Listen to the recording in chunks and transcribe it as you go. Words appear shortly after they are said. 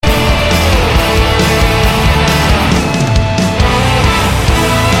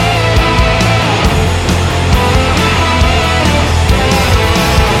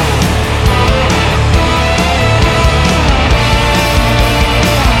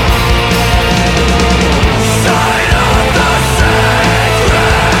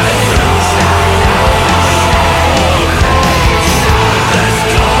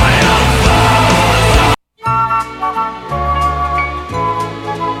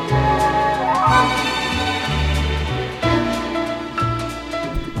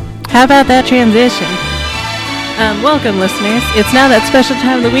How about that transition? Welcome, listeners. It's now that special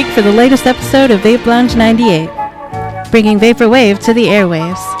time of the week for the latest episode of VapeLounge98, bringing Vaporwave to the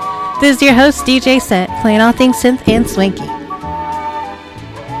airwaves. This is your host, DJ Set, playing all things synth and swanky.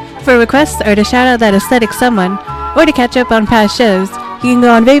 For requests or to shout out that aesthetic someone, or to catch up on past shows, you can go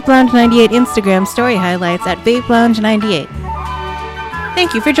on VapeLounge98 Instagram story highlights at VapeLounge98.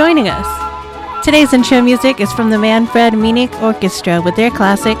 Thank you for joining us. Today's intro music is from the Manfred Munich Orchestra with their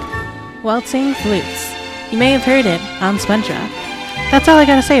classic, Waltzing Flutes. You may have heard it on SpongeBob. That's all I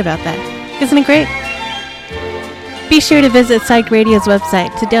gotta say about that. Isn't it great? Be sure to visit Psyched Radio's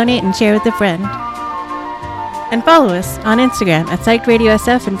website to donate and share with a friend. And follow us on Instagram at Psyched Radio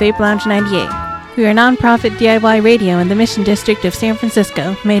SF and VapeLounge98. We are a non-profit DIY radio in the Mission District of San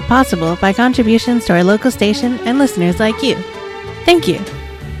Francisco, made possible by contributions to our local station and listeners like you. Thank you.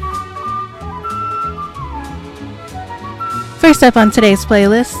 First up on today's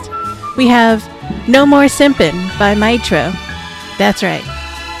playlist, we have No More Simpin' by Mitro. That's right.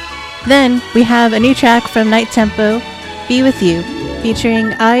 Then we have a new track from Night Tempo, Be With You, featuring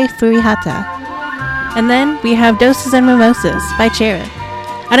Ai Furihata. And then we have Doses and Mimosas by Cherub.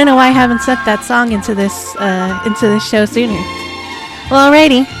 I don't know why I haven't sent that song into this show sooner. Well,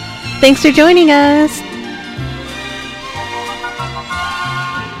 alrighty. Thanks for joining us.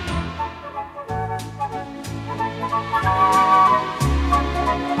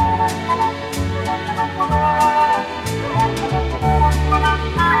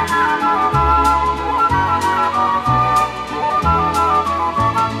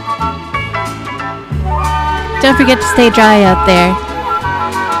 Don't forget to stay dry out there.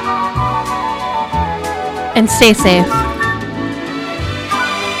 And stay safe.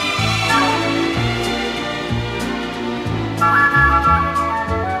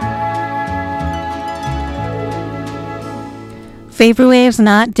 Vaporwave's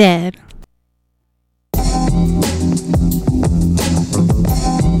not dead.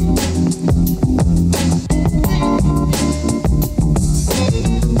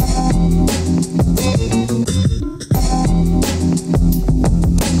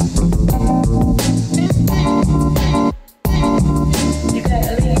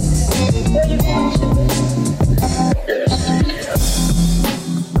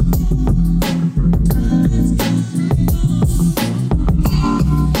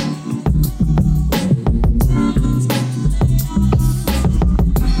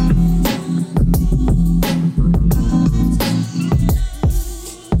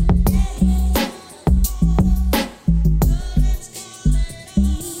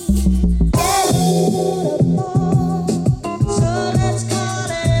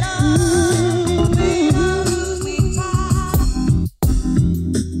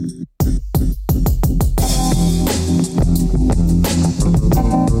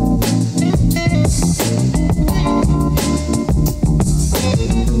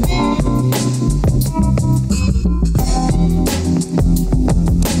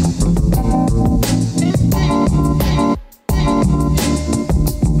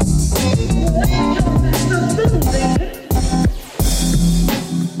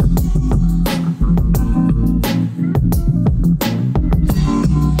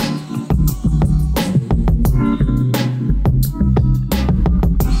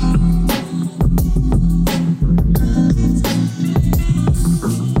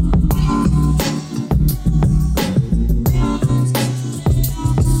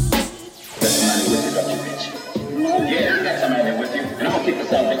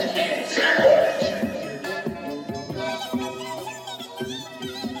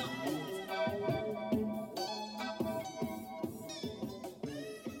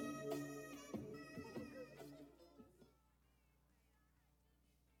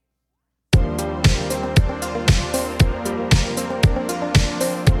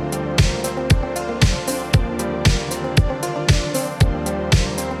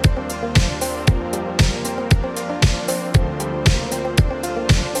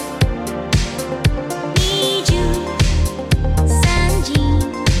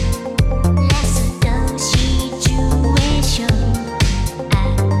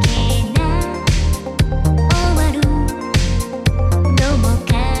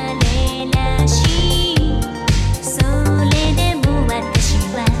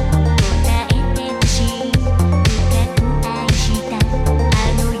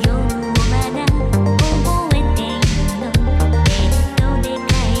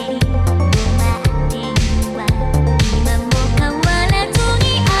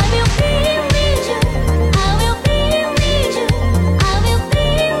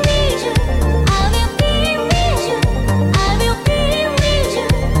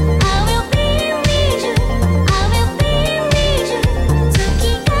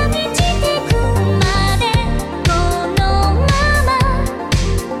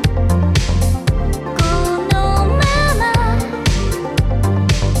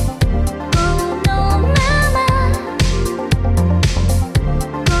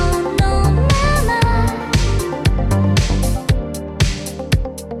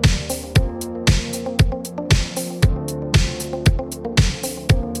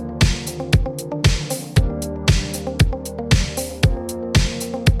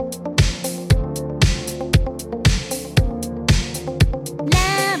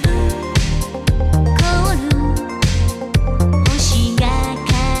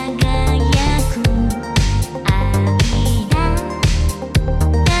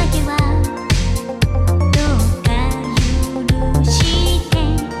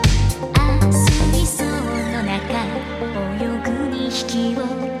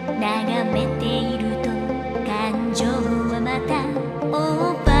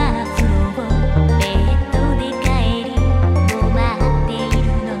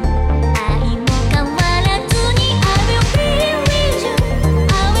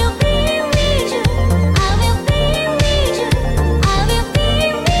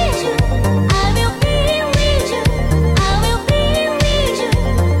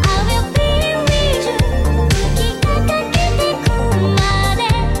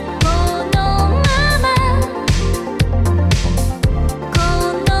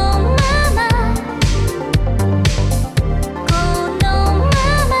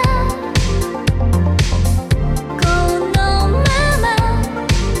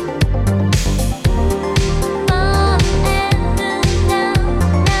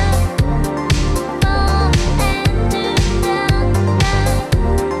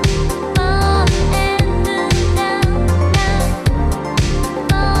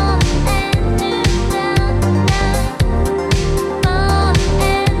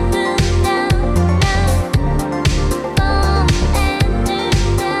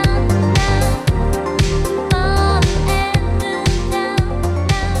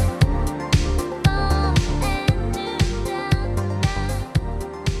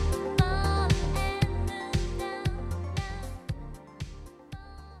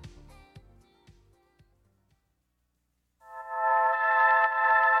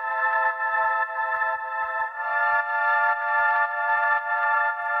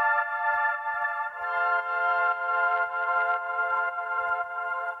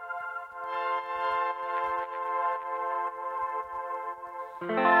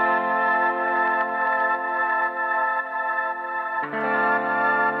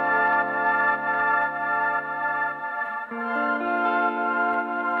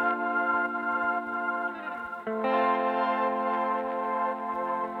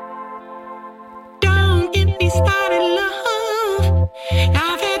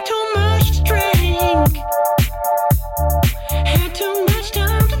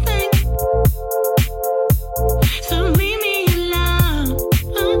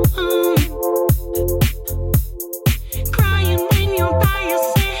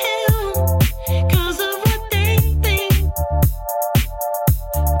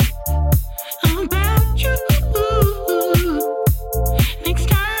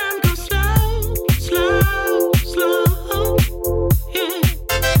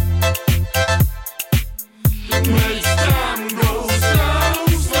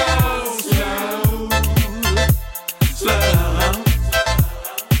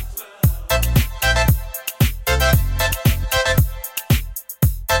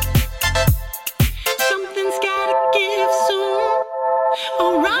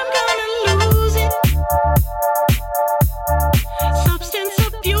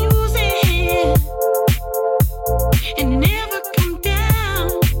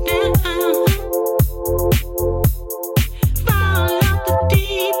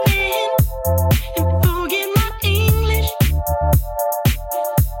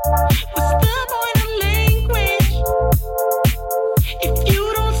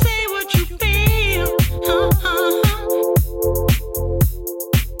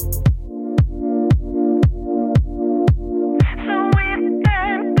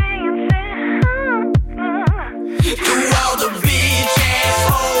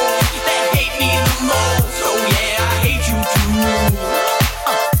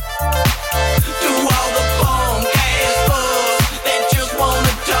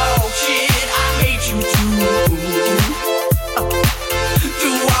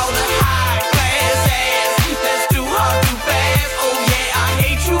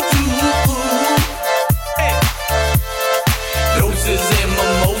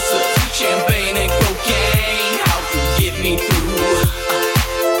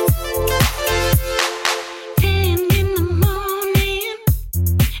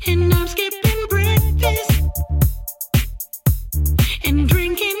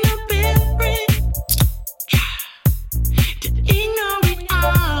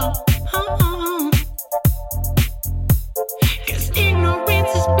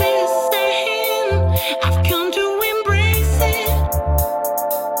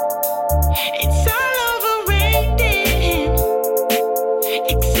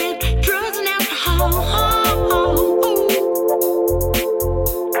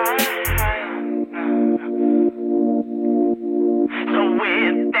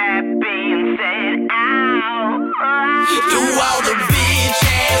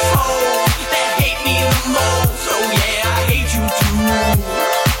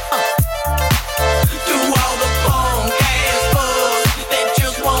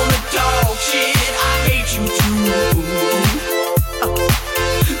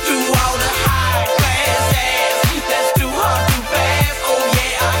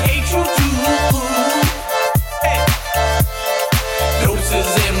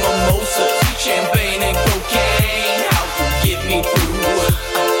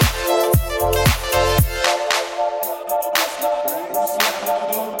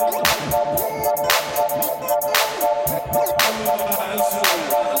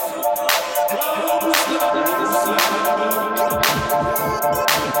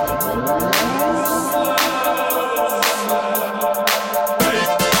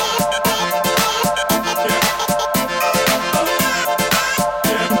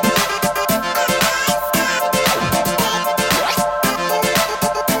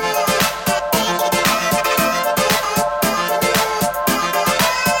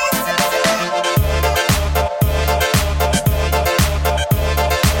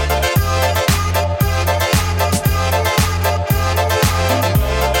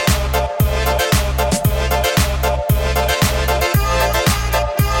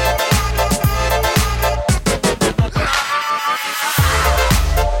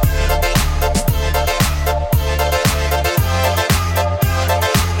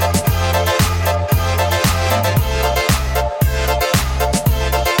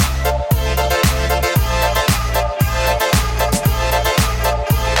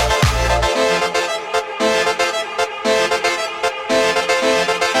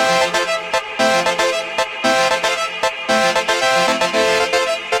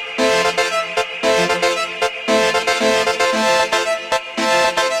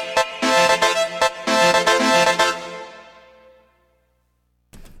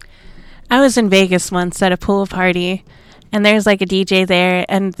 was in Vegas once at a pool party, and there's like a DJ there,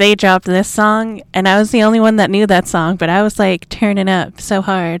 and they dropped this song, and I was the only one that knew that song, but I was like turning up so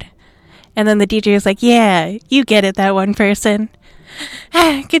hard. And then the DJ was like, yeah, you get it, that one person.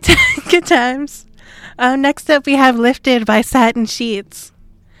 Good times. Next up, we have Lifted by Satin Sheets.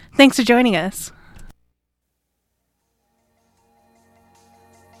 Thanks for joining us.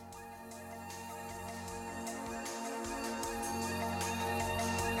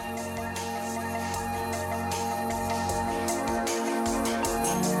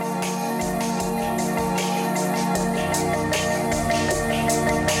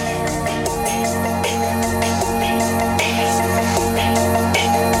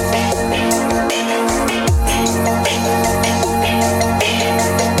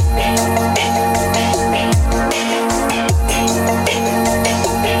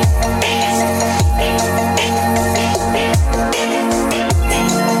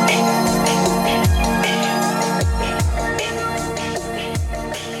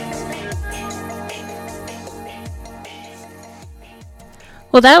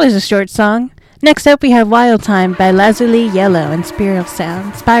 Well, that was a short song. Next up, we have Wild Time by Lazuli Yellow and Spiral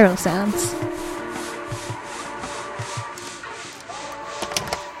Sounds.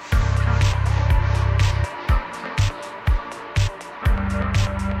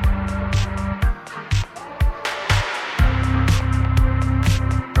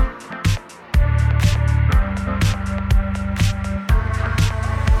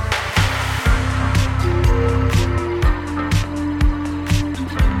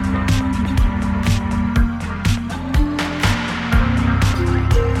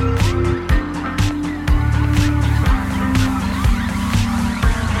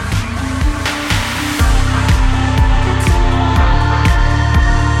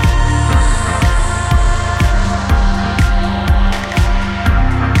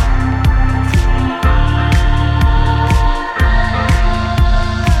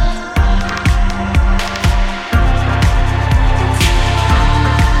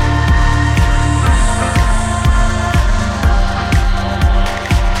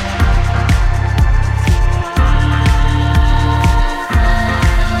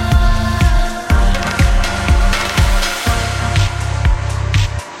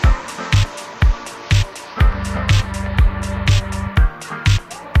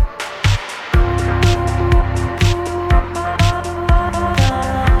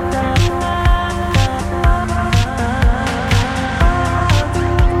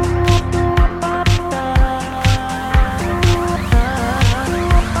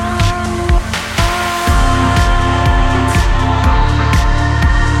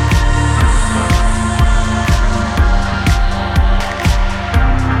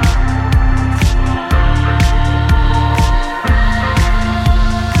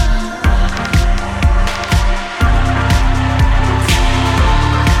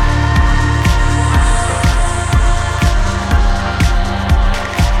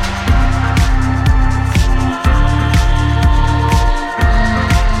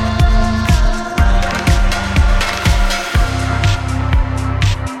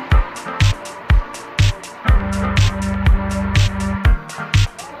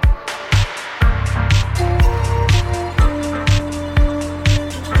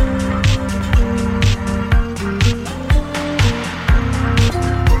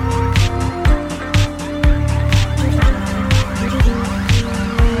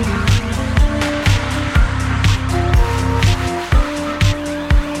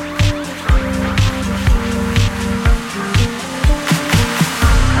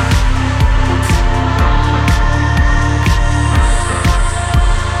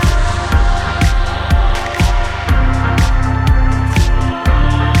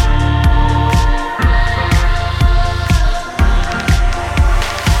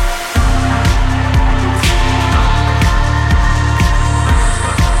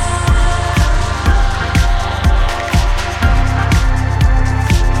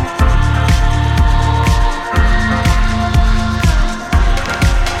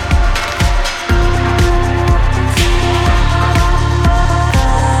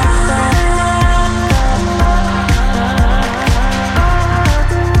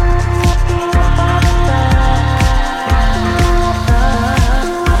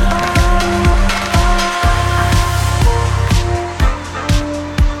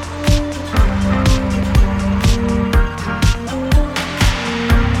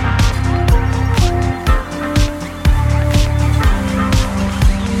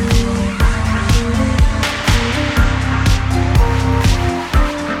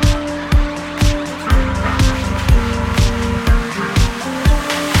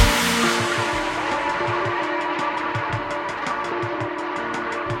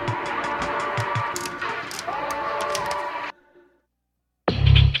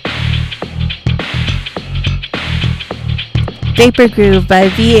 Vapor Groove by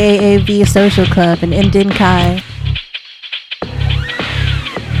VAAV Social Club and Indin Kai.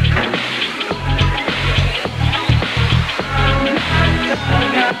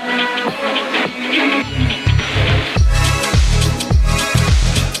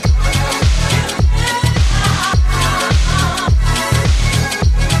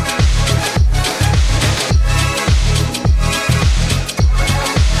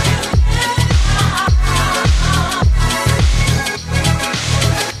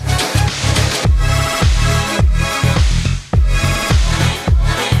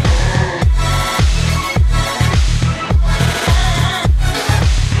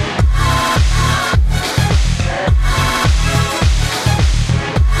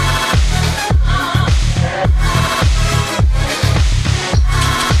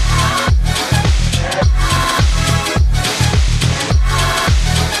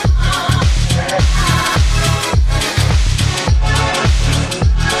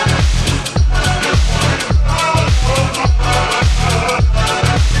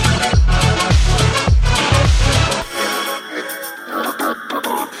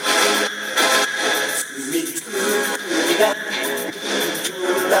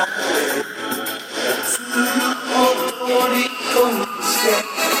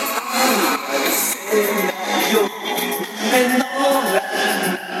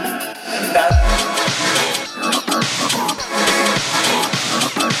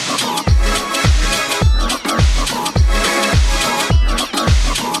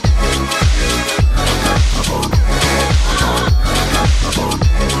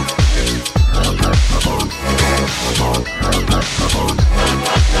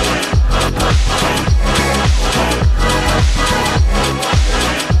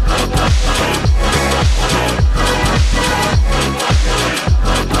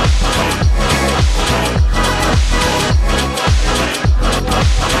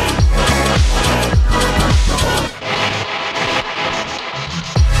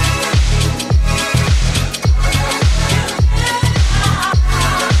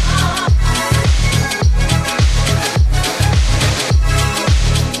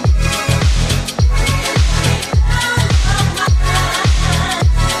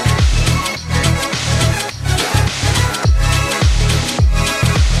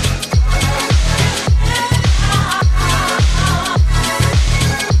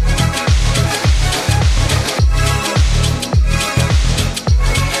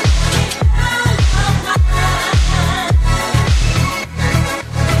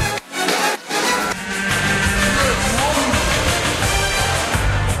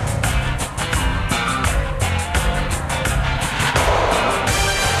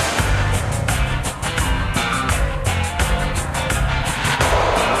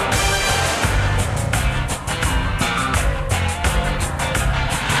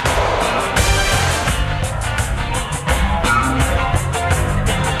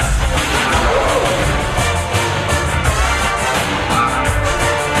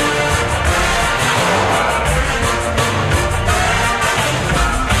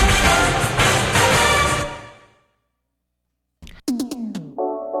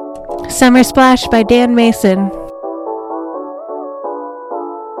 Summer Splash by Dan Mason.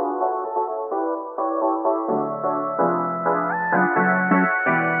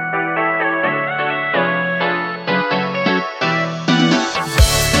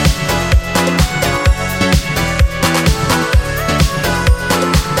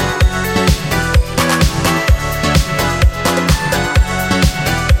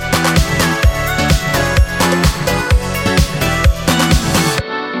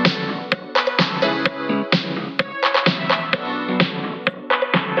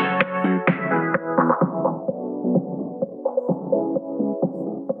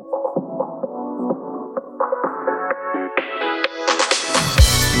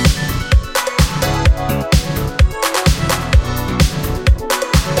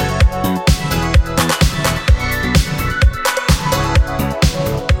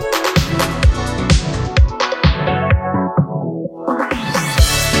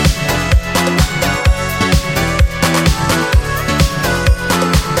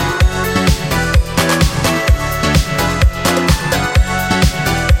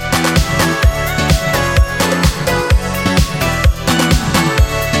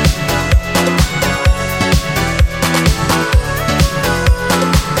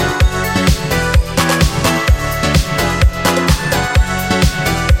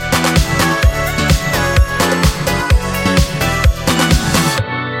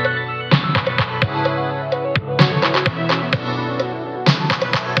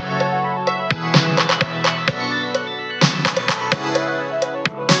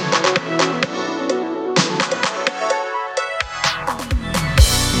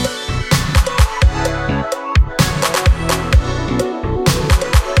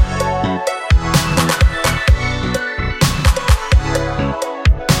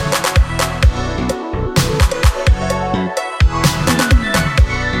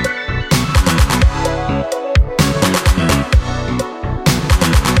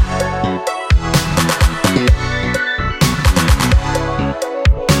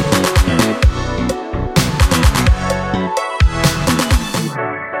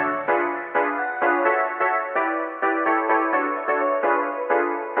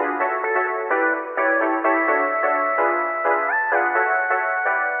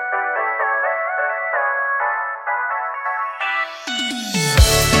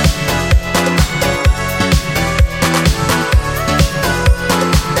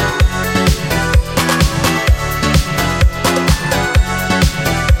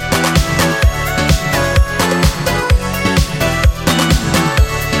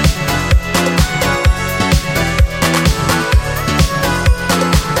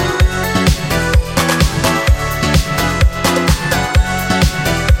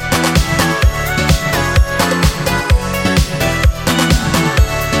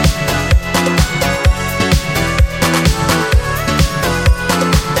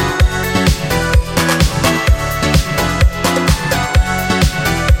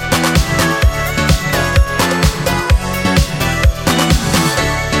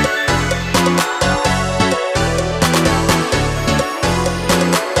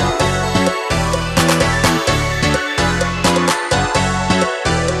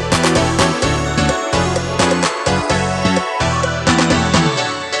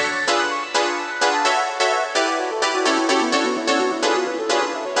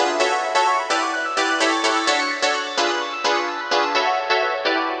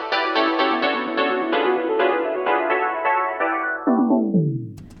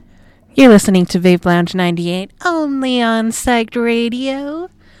 You're listening to VapeLounge98, only on Psyched Radio.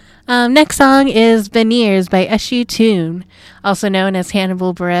 Next song is Veneers by SU Tune, also known as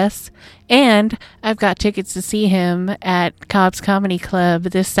Hannibal Buress. And I've got tickets to see him at Cobb's Comedy Club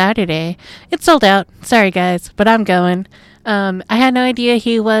this Saturday. It's sold out. Sorry, guys, but I'm going. I had no idea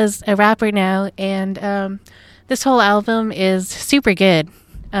he was a rapper now, and this whole album is super good.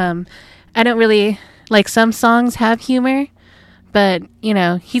 I don't really, like, some songs have humor, but, you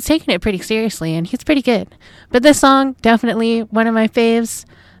know, he's taking it pretty seriously, and he's pretty good. But this song, definitely one of my faves.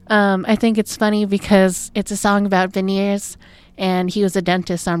 I think it's funny because it's a song about veneers, and he was a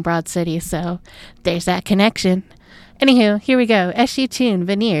dentist on Broad City, so there's that connection. Anywho, here we go. SU Tune,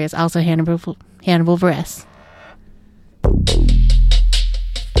 Veneers, also Hannibal Buress.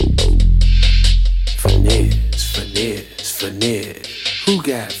 Veneers. Who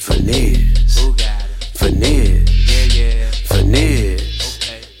got veneers? Veneers. Veneers.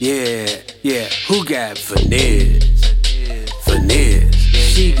 Yeah. Who got veneers? Veneers.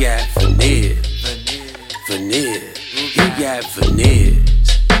 She got veneers. Veneers. He got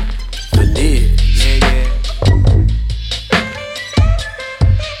veneers. Veneers.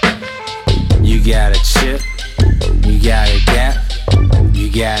 You got a chip. You got a gap. You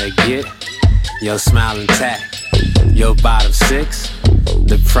gotta get your smile intact. Your bottom six.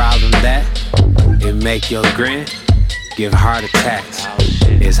 The problem that it make your grin give heart attacks.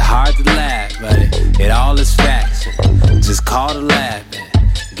 It's hard to laugh, but it all is facts. Just call the lab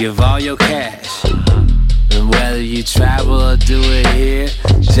and give all your cash. And whether you travel or do it here,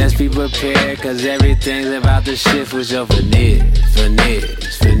 just be prepared, cause everything's about to shift with your veneers.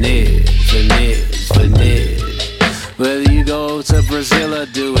 Whether you go to Brazil or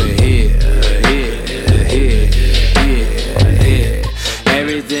do it here.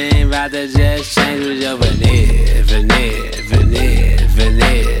 Everything about to just change with your veneers.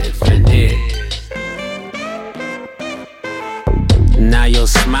 Now your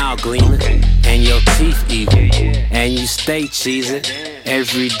smile gleaming, and your teeth even, and you stay cheesing.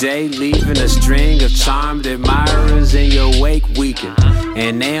 Every day leaving a string of charmed admirers in your wake weaken.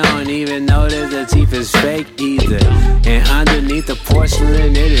 And they don't even notice the teeth is fake either. And underneath the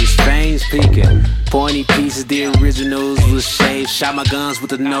porcelain it is fangs peeking. Pointy pieces, the originals was shaved. Shot my guns with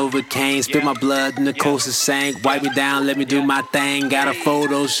the Novocaine. Spit my blood and the coast is sank. Wipe me down, let me do my thing. Got a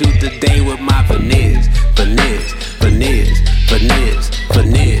photo shoot today with my veneers.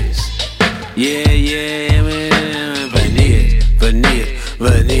 Yeah, veneers.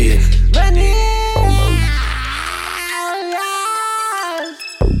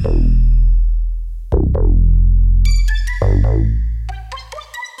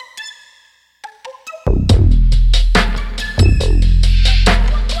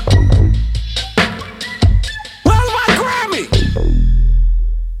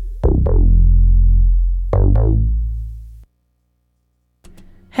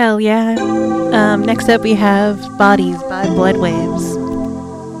 Hell yeah. Next up we have Bodies by Blood Waves.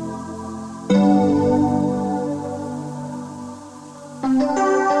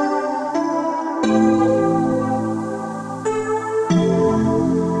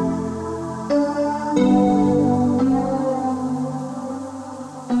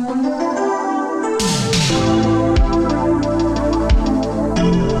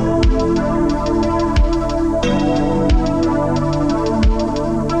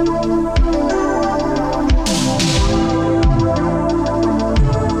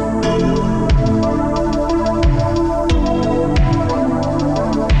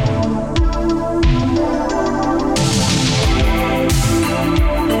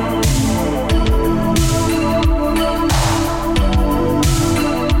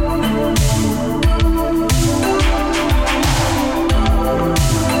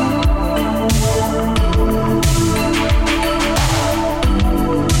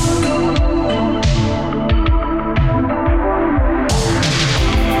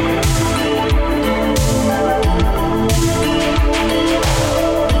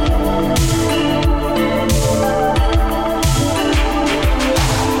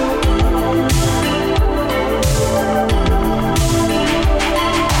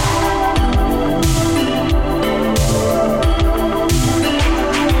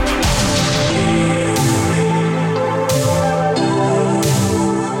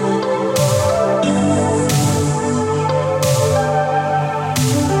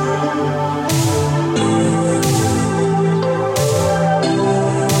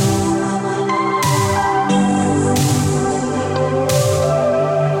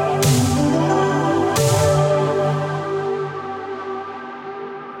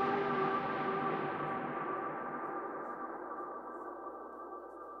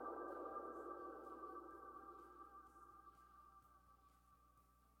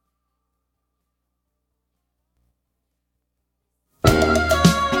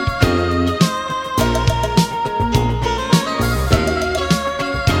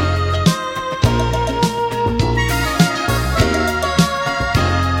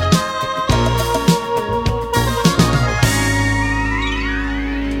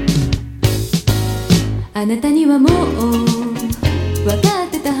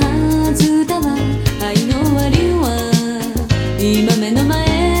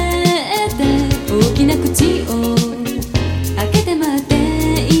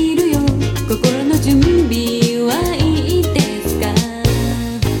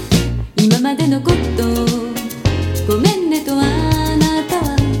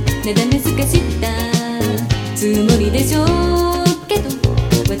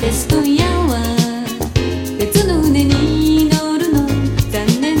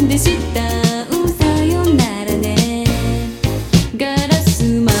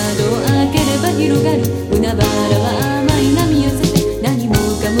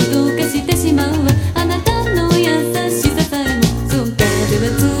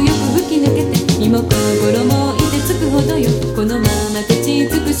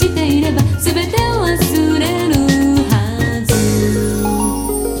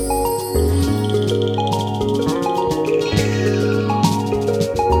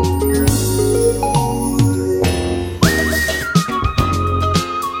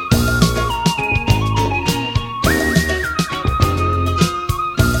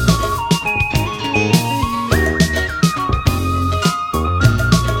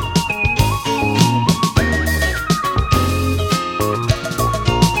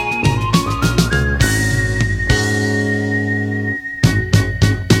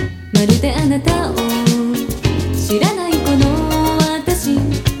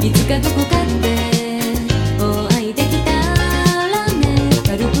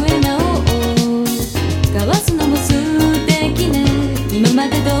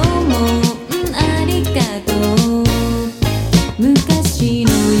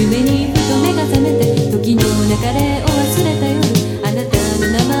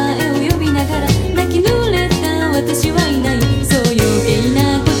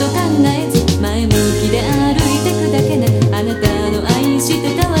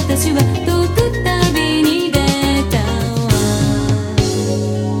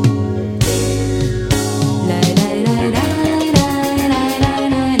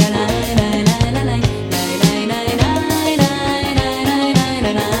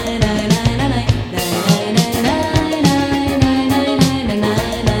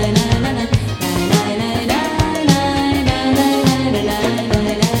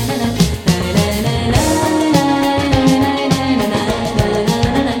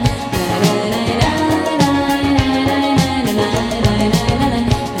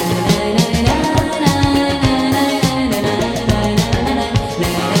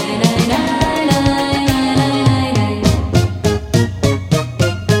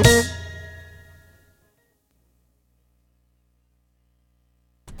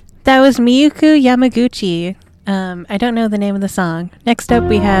 That was Miyuku Yamaguchi. I don't know the name of the song. Next up,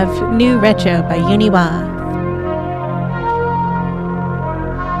 we have New Retro by Uniwa.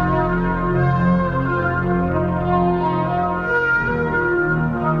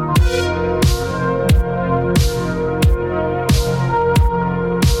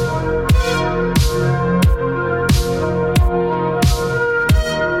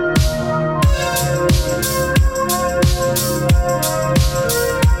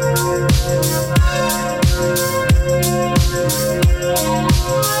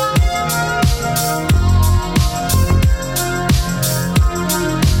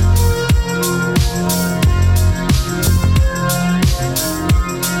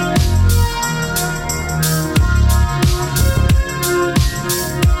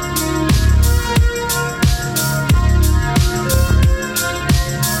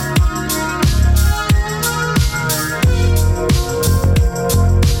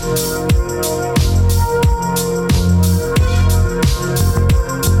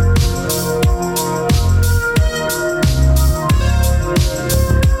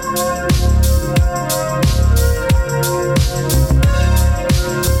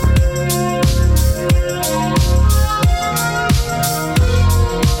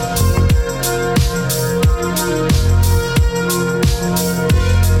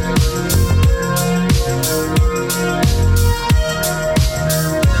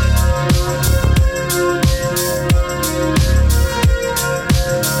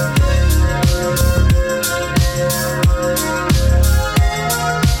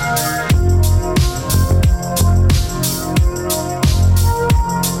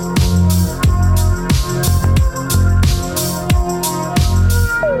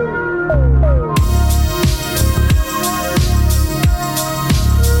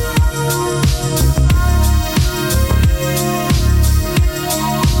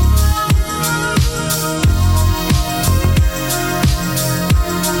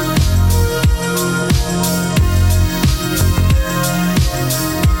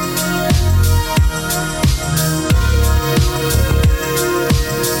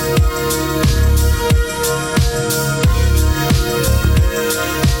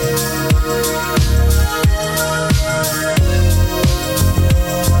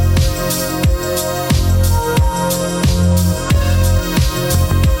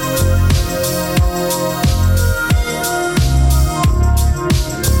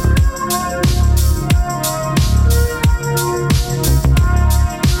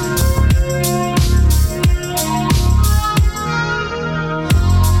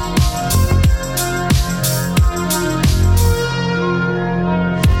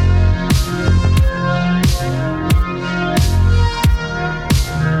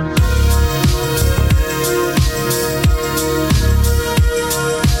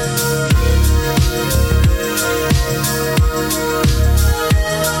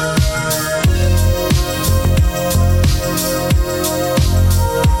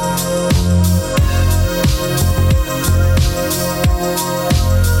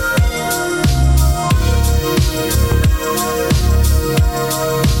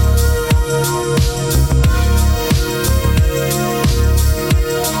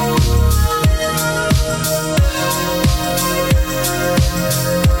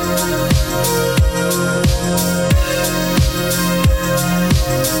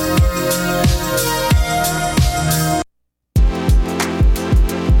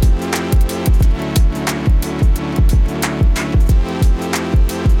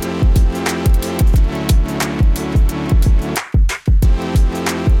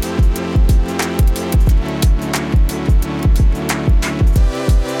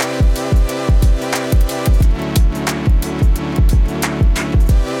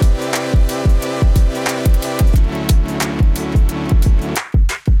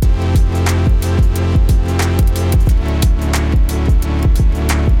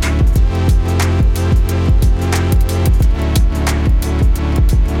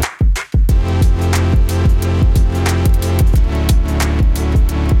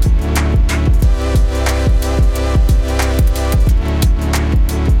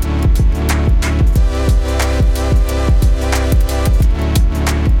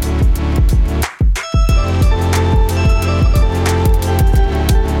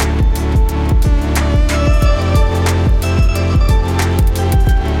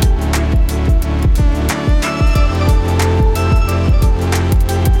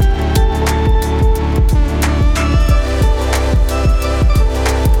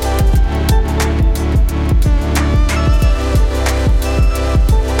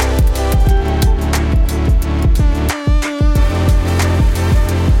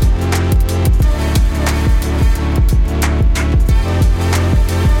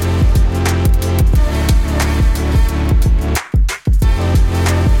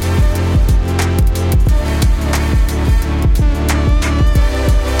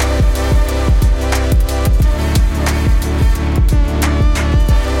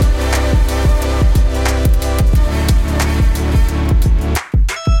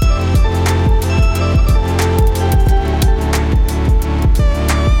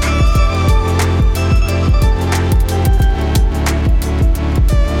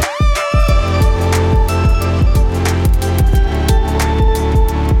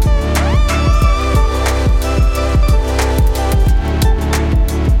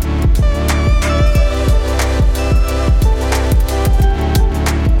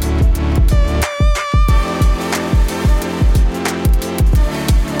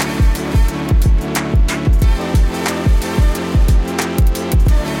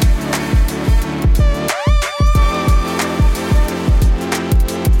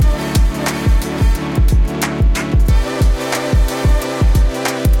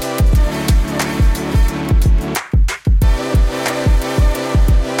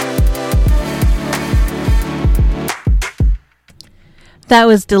 That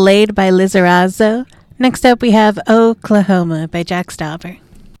was Delayed by Lizarazo. Next up, we have Oklahoma by Jack Stauber.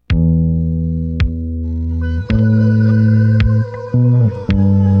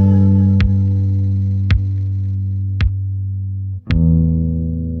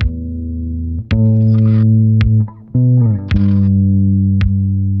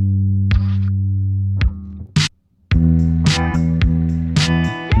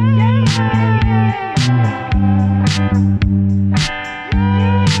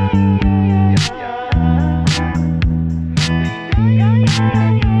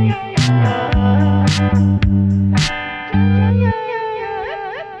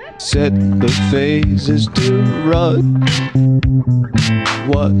 Set the phases to run.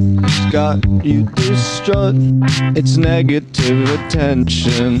 What's got you distraught? It's negative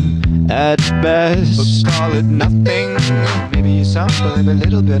attention at best. But call it nothing. Maybe it's something a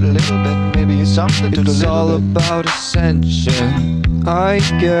little bit. Maybe it's something to It's all about ascension, I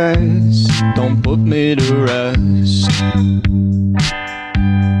guess. Don't put me to rest.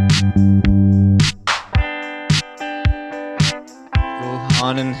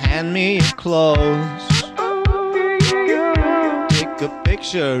 And hand me your clothes. Take a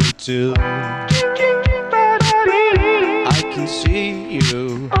picture or two. I can see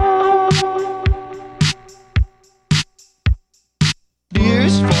you.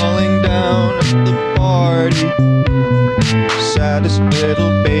 Tears falling down at the party. Saddest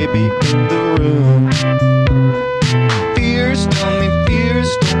little baby in the room. Fears, tell me fears,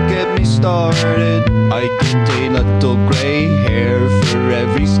 don't get me started. I get a little gray hair for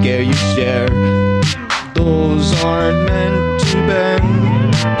every scare you share. Those aren't meant to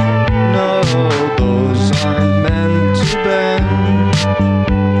bend. No, those aren't meant to bend.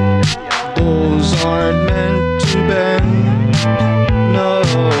 Those aren't meant to bend. No,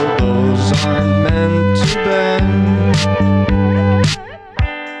 those aren't meant to bend.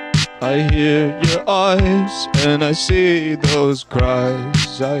 I hear your eyes and I see those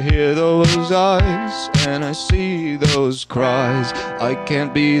cries. I hear those eyes and I see those cries. I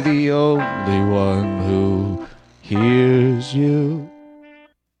can't be the only one who hears you.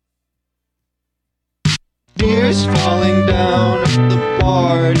 Tears falling down at the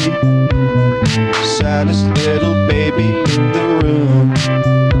party. Saddest little baby in the room.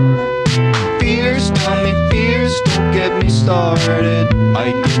 Fears, tell me fears, don't get me started.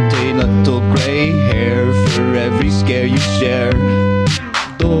 I get a little gray hair for every scare you share.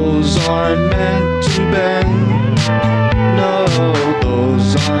 Those aren't meant to bend. No,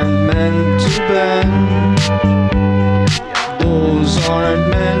 those aren't meant to bend. Those aren't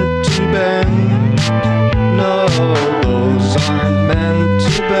meant to bend. No, those aren't meant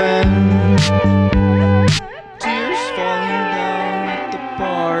to bend. Tears falling down at the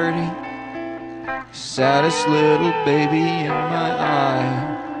party. Saddest little baby in my eye.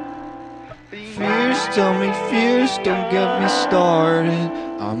 Fears, tell me fears, don't get me started.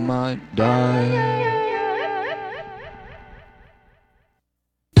 I might die.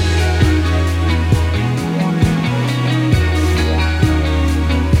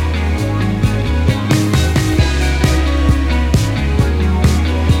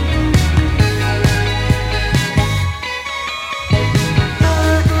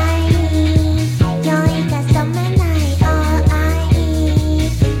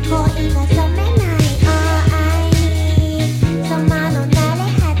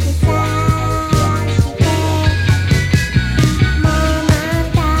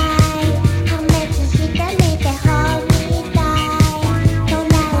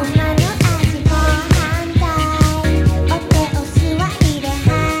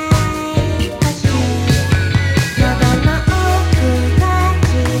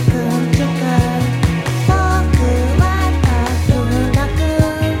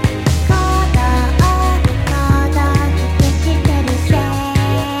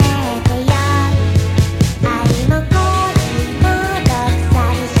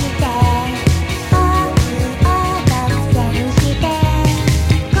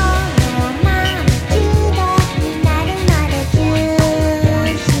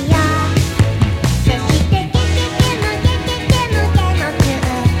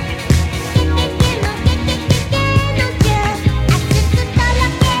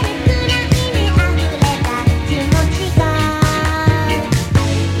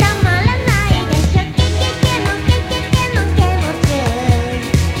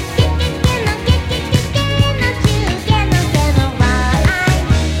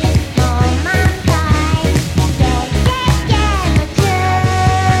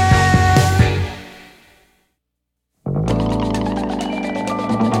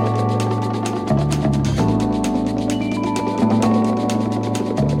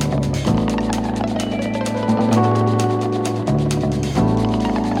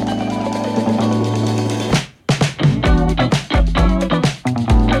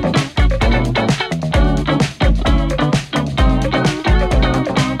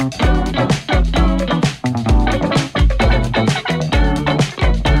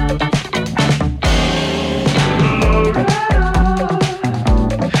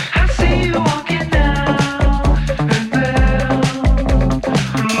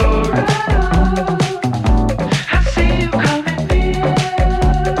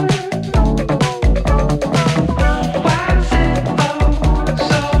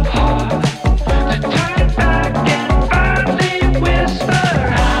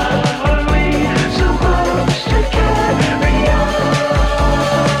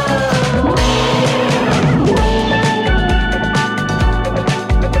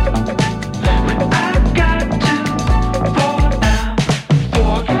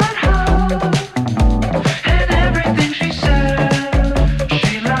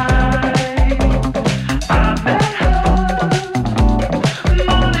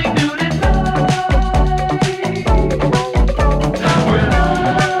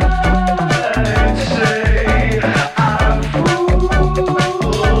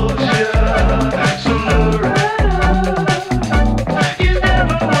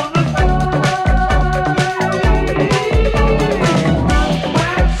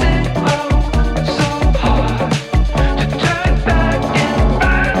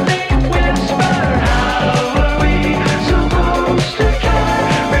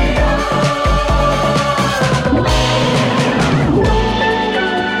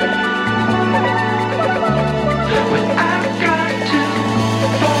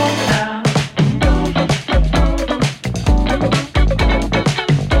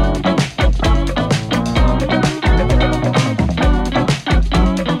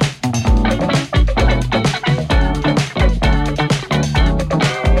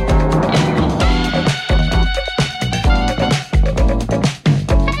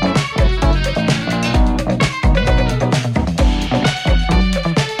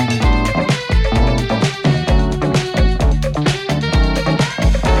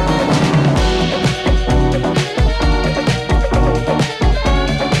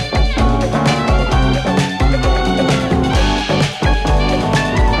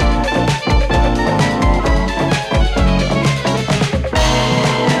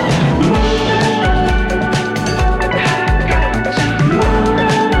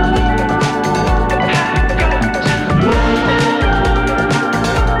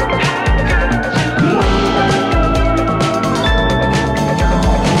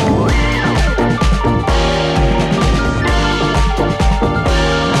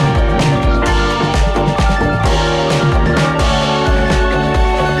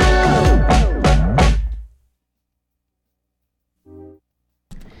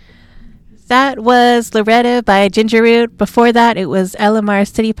 That was Loretta by Ginger Root. Before that, it was LMR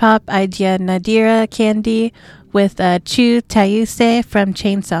City Pop, Idea Nadira Candy with Chu Tayuse from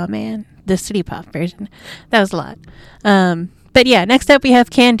Chainsaw Man, the City Pop version. That was a lot. But yeah, next up we have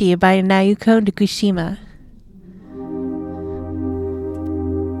Candy by Naoko Nikushima.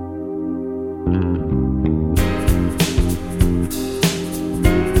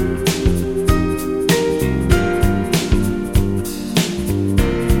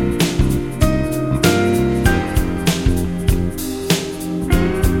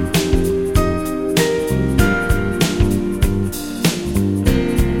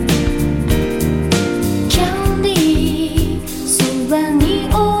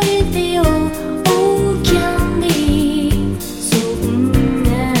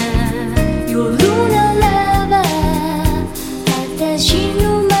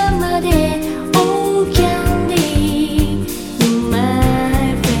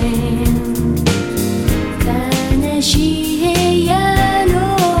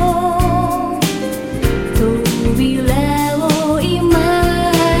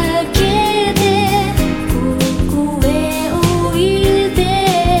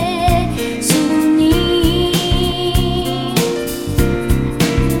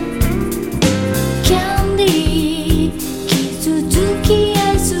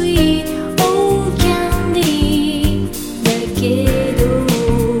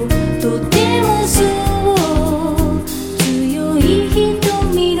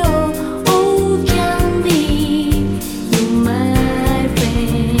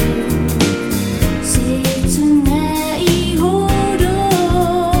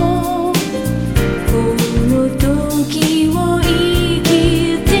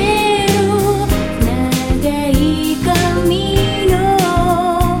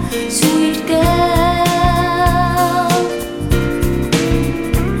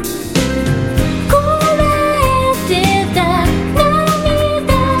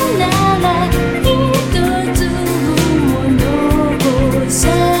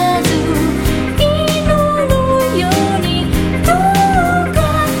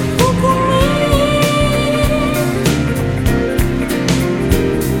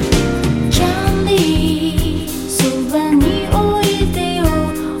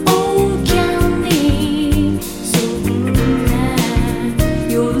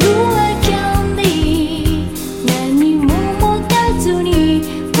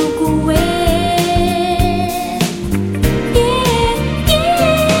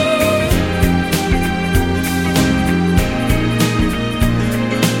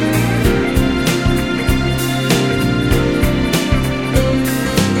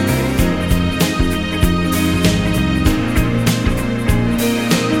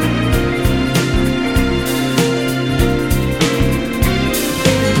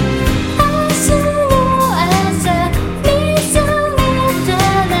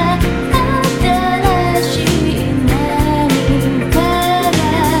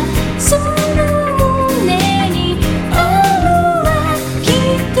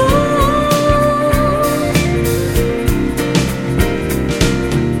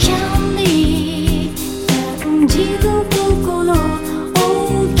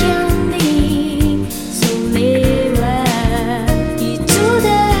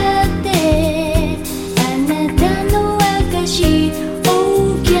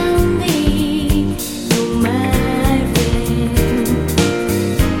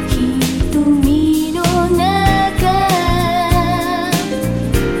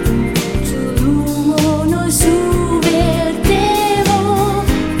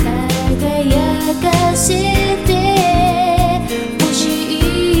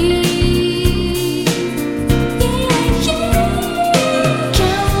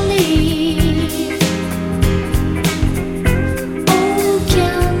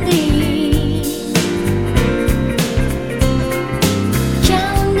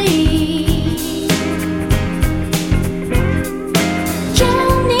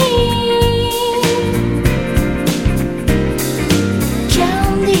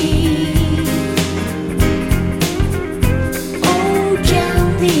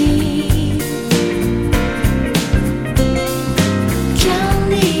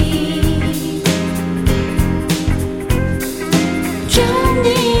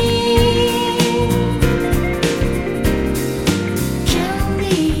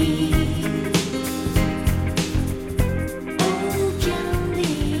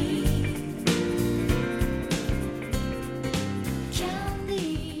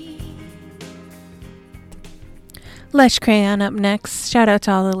 Lush Crayon up next. Shout out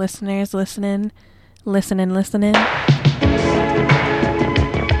to all the listeners listening.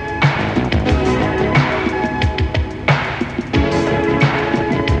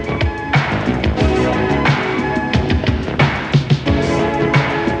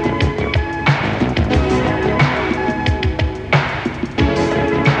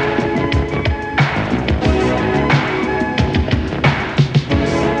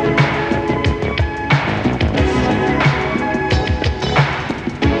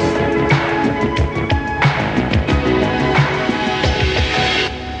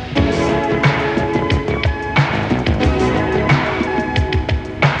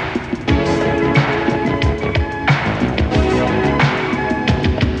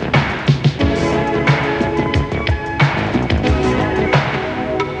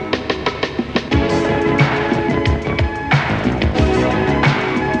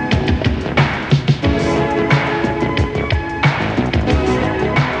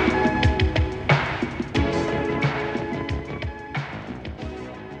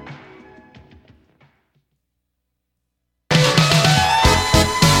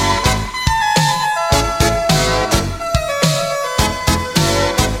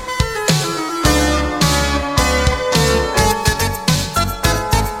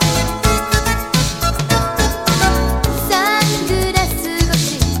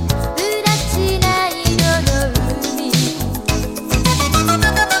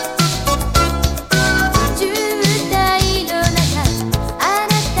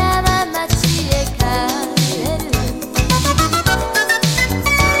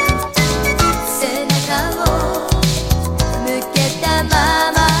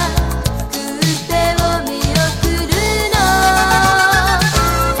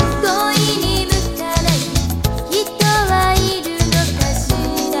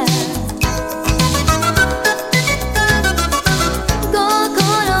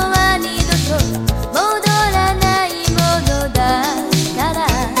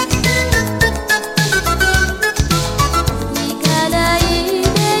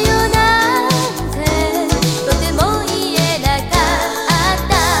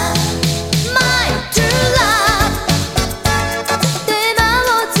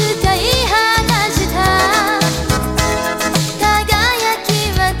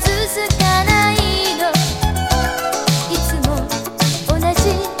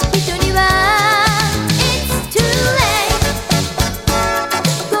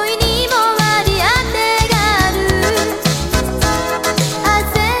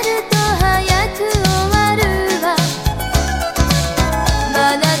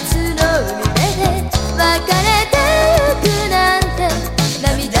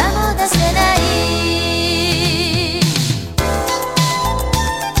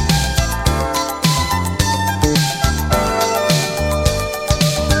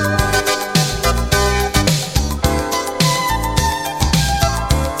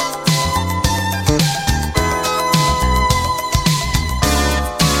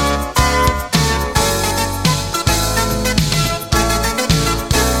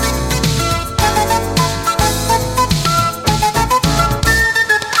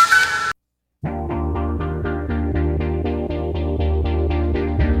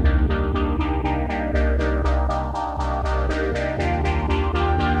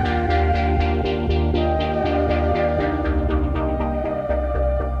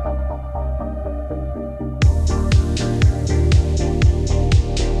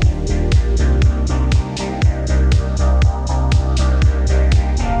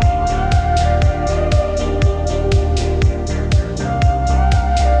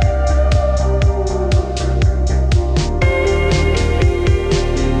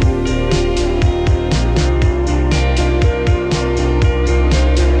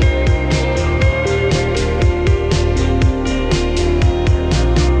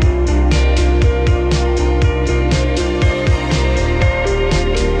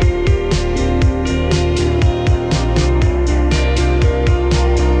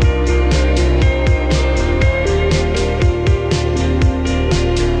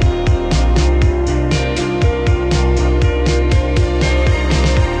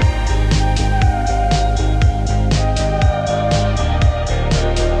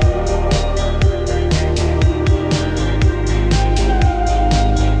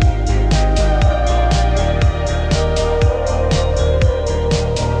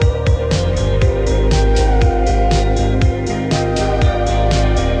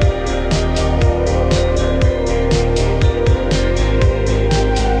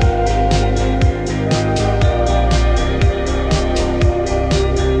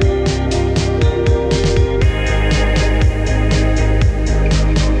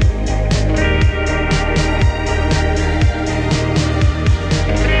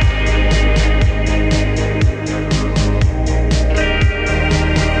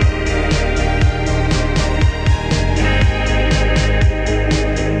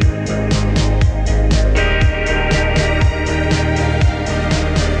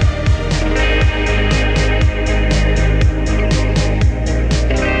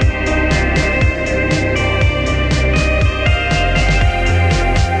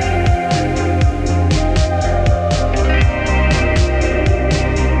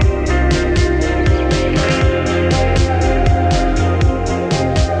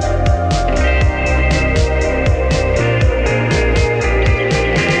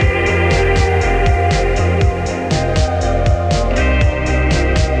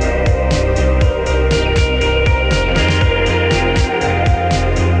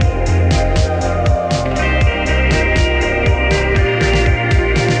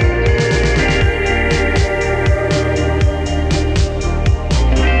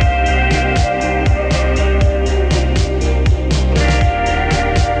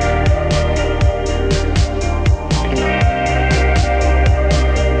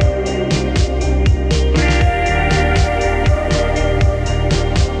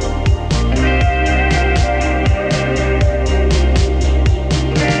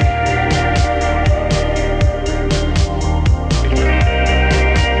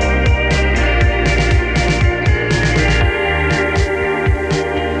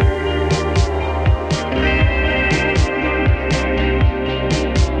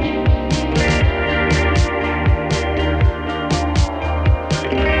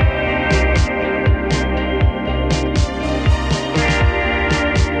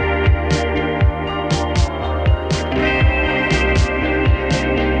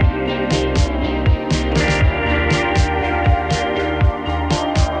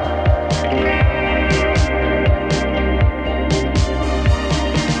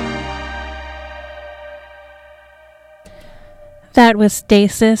 That was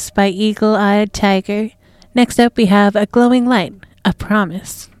Stasis by Eagle-Eyed Tiger. Next up we have A Glowing Light, A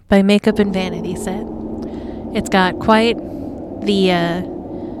Promise by Makeup and Vanity Set. It's got quite the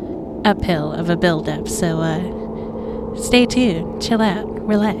uphill of a build-up, so stay tuned, chill out,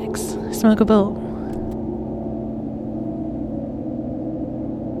 relax, smoke a bowl.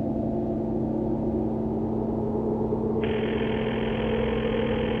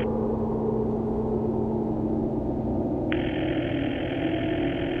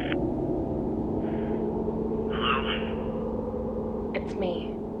 It's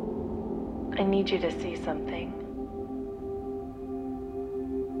me. I need you to see something.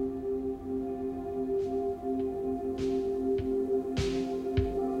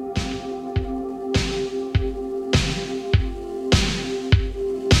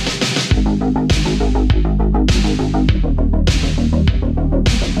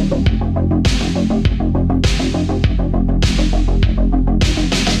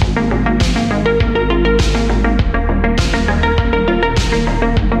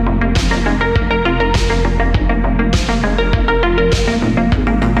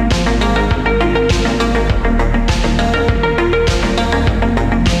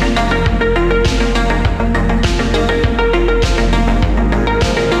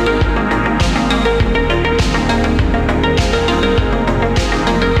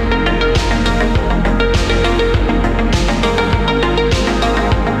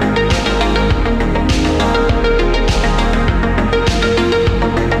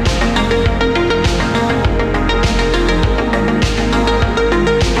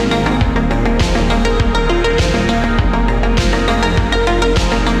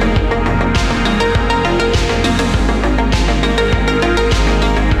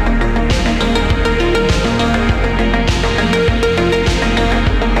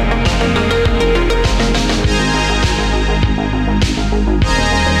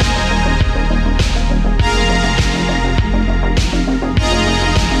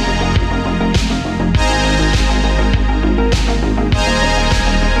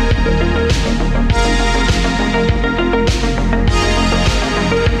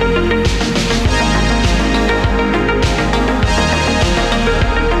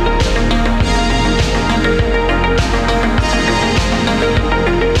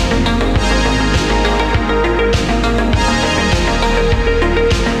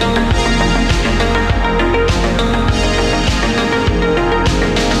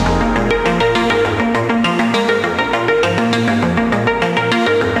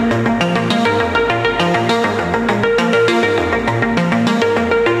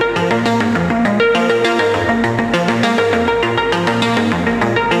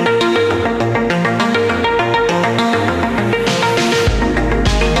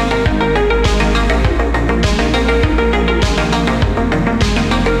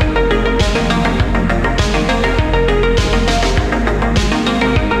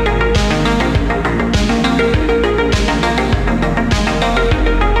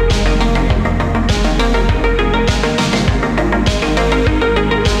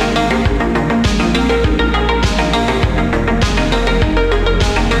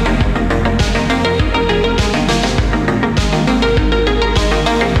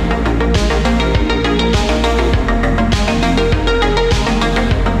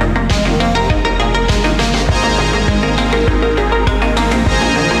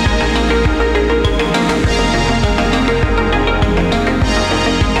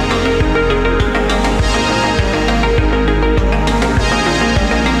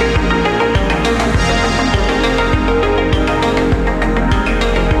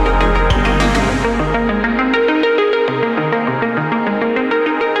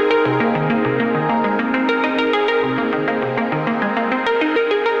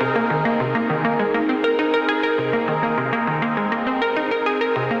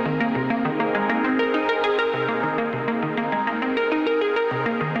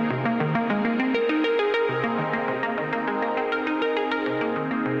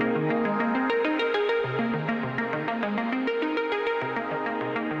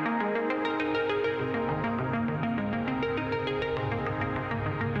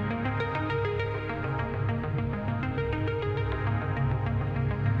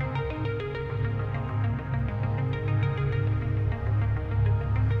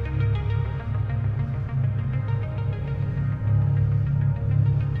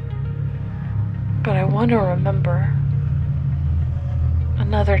 But I want to remember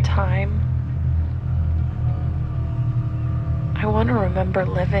another time. I want to remember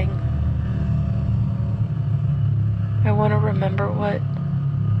living. I want to remember what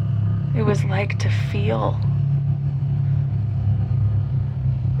it was like to feel.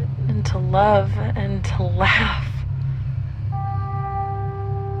 and to love and to laugh.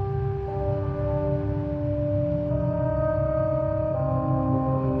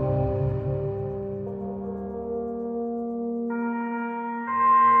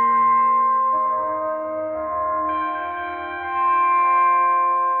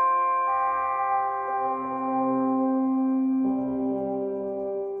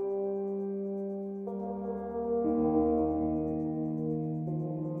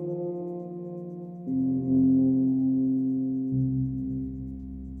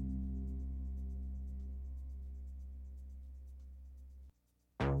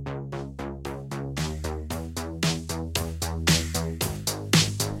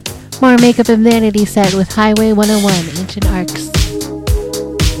 More Makeup and Vanity set with Highway 101, Ancient Arcs.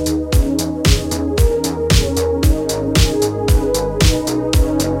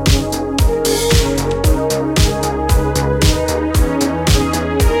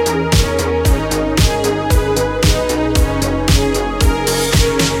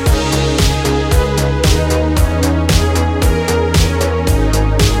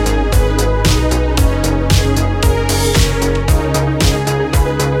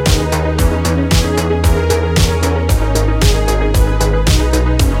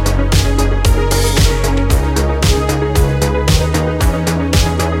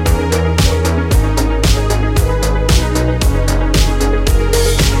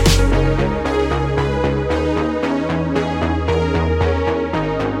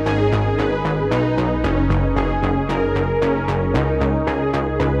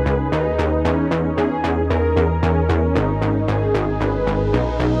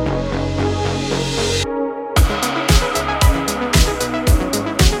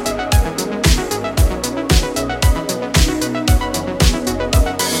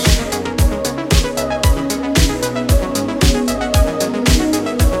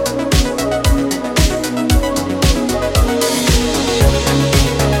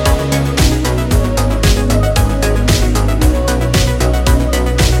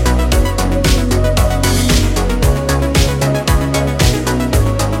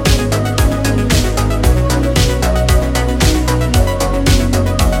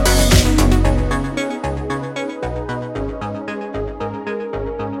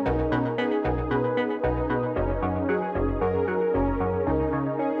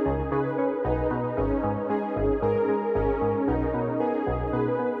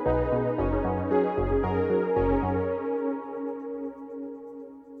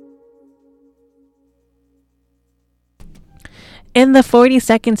 In the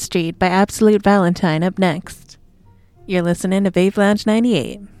 42nd Street by Absolute Valentine up next. You're listening to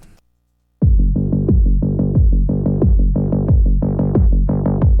VapeLounge98.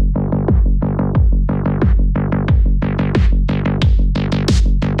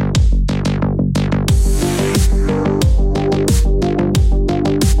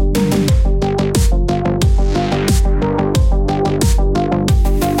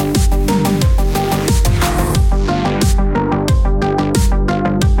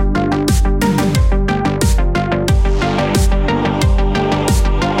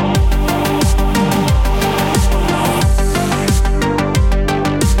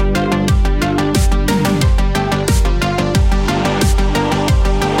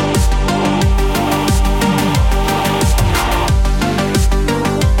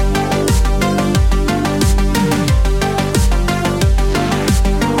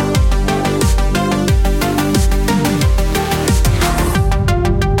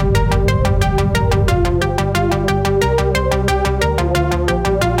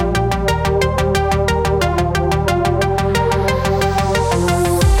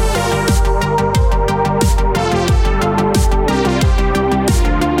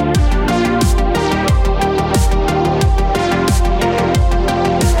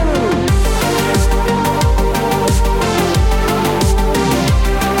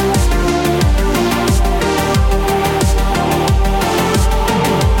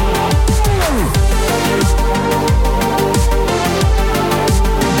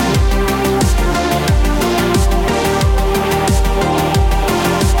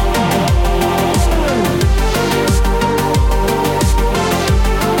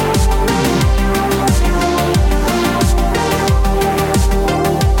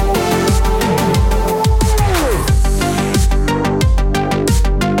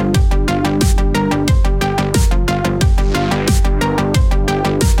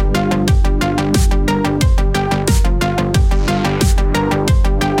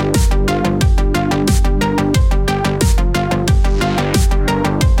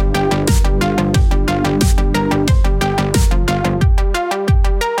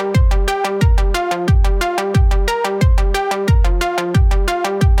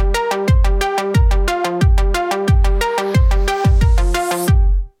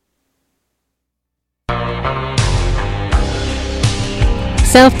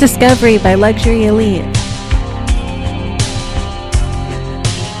 Self-Discovery by Luxury Elite.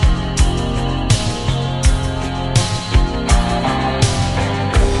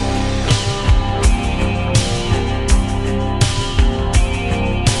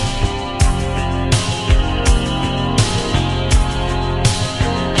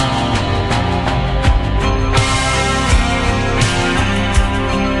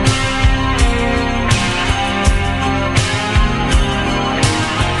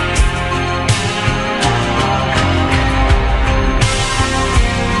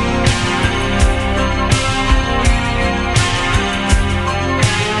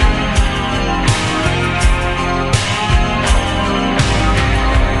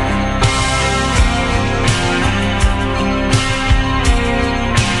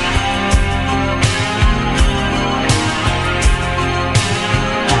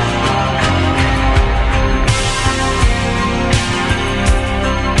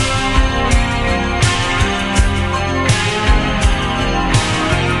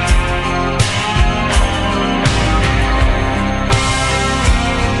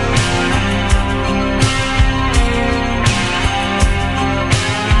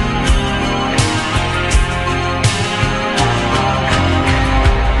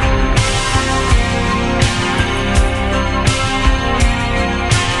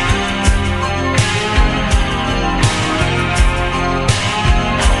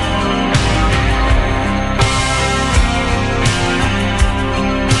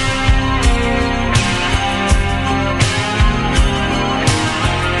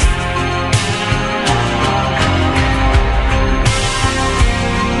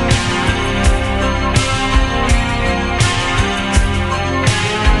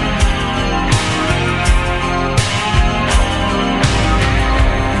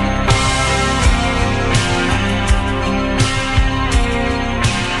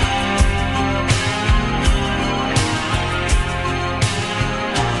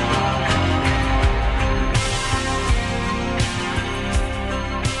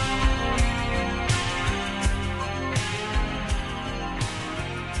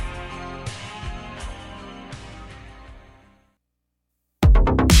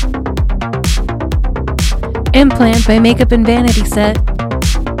 Implant by Makeup and Vanity Set.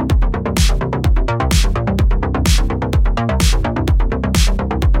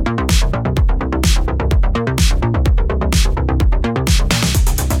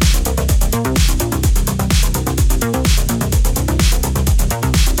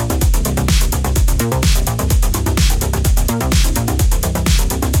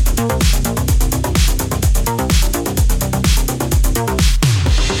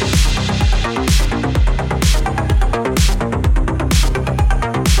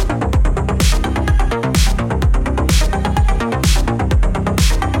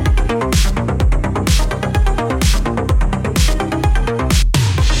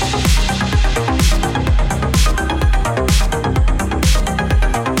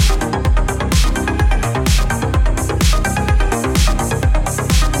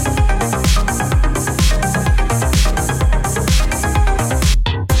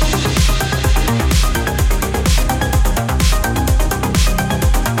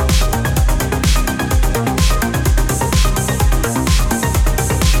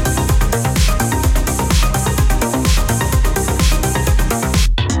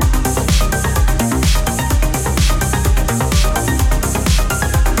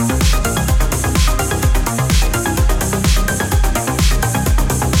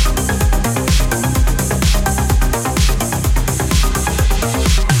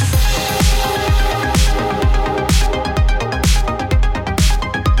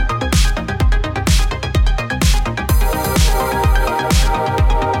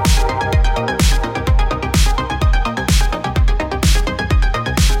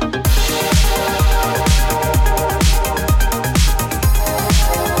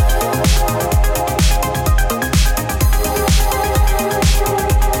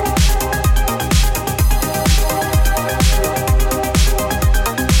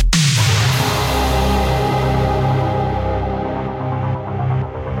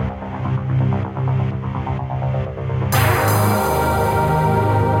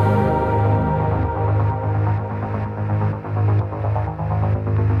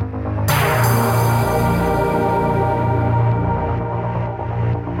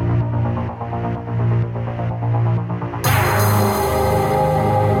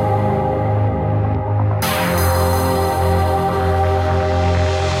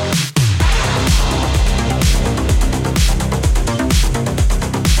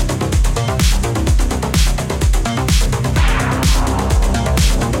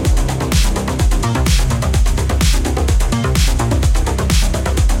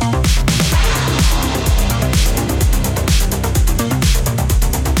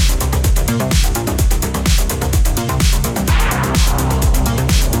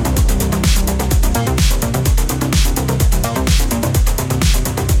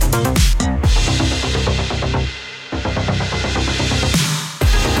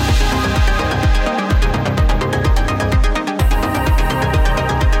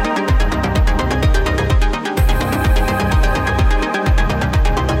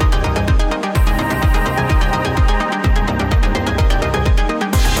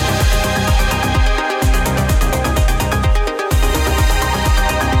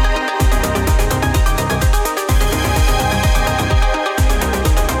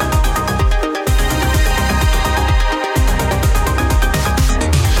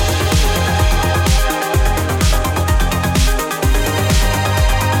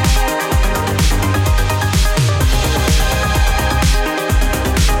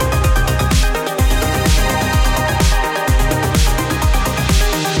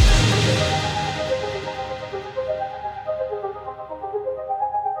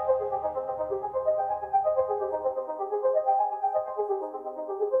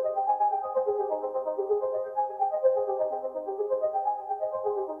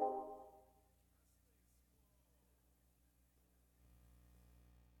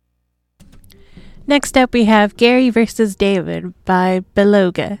 Next up, we have Gary versus David by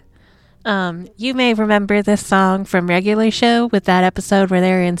Beloga. You may remember this song from Regular Show with that episode where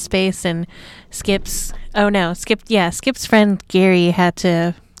they were in space and Skip's friend Gary had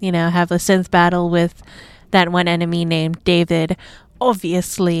to, have a synth battle with that one enemy named David,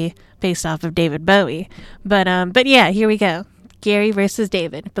 obviously based off of David Bowie. But yeah, here we go. Gary versus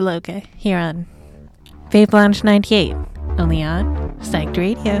David, Beloga, here on VapeLounge98, only on Psyched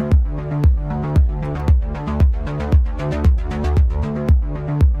Radio.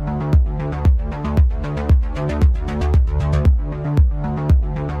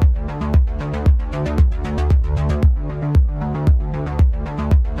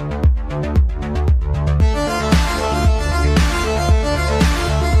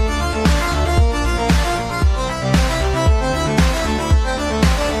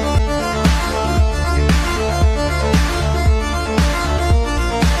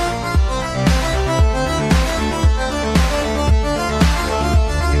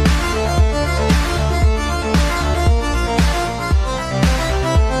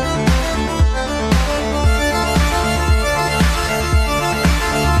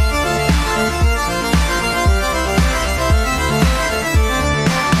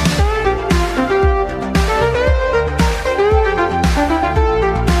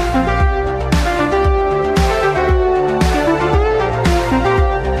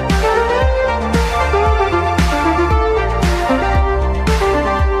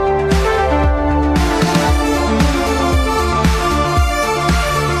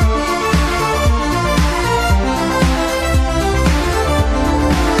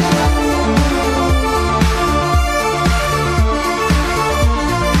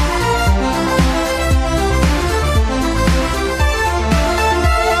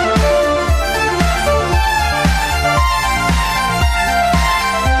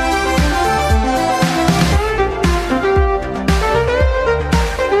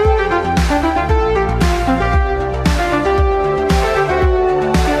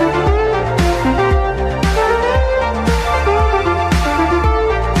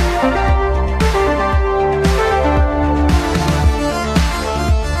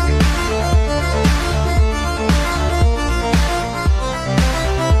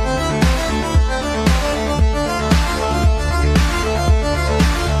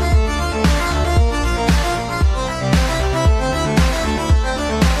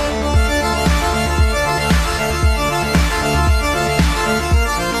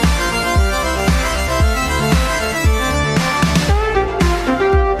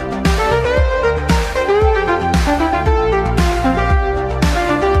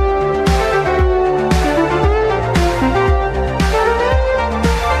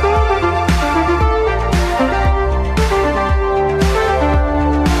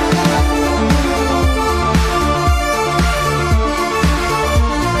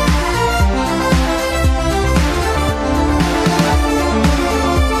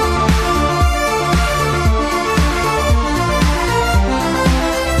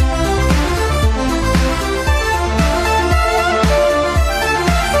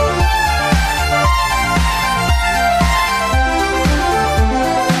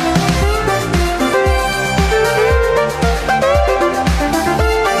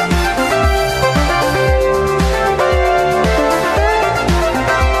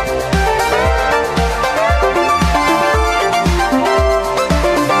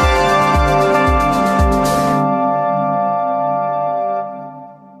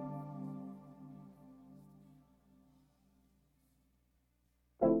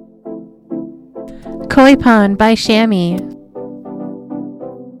 Koi Pond by Shammy.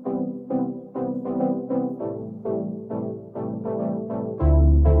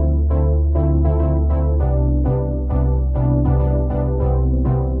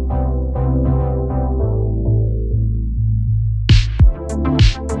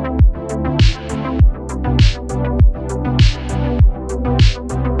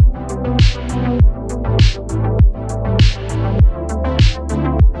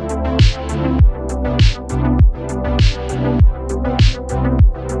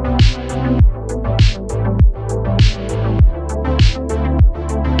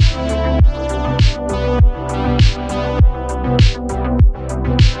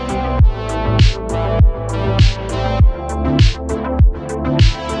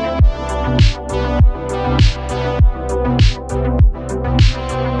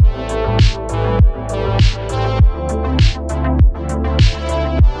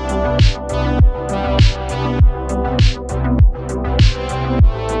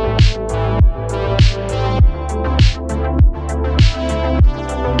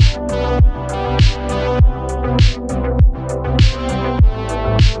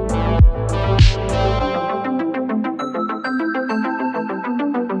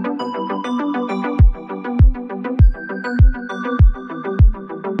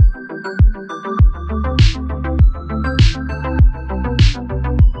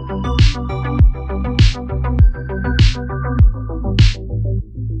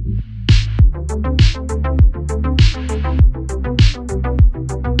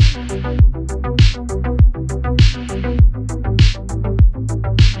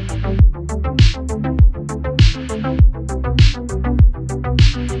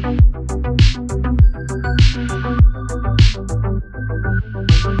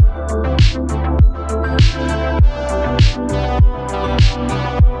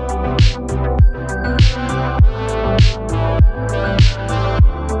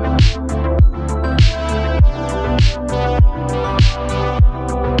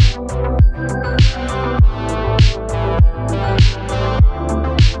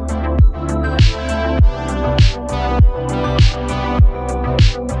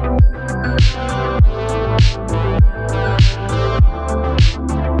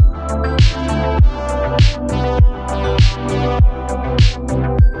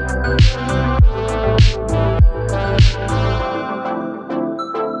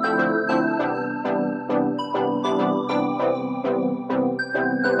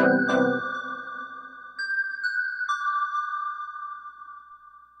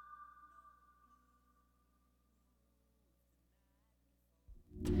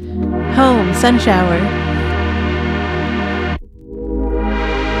 sun shower.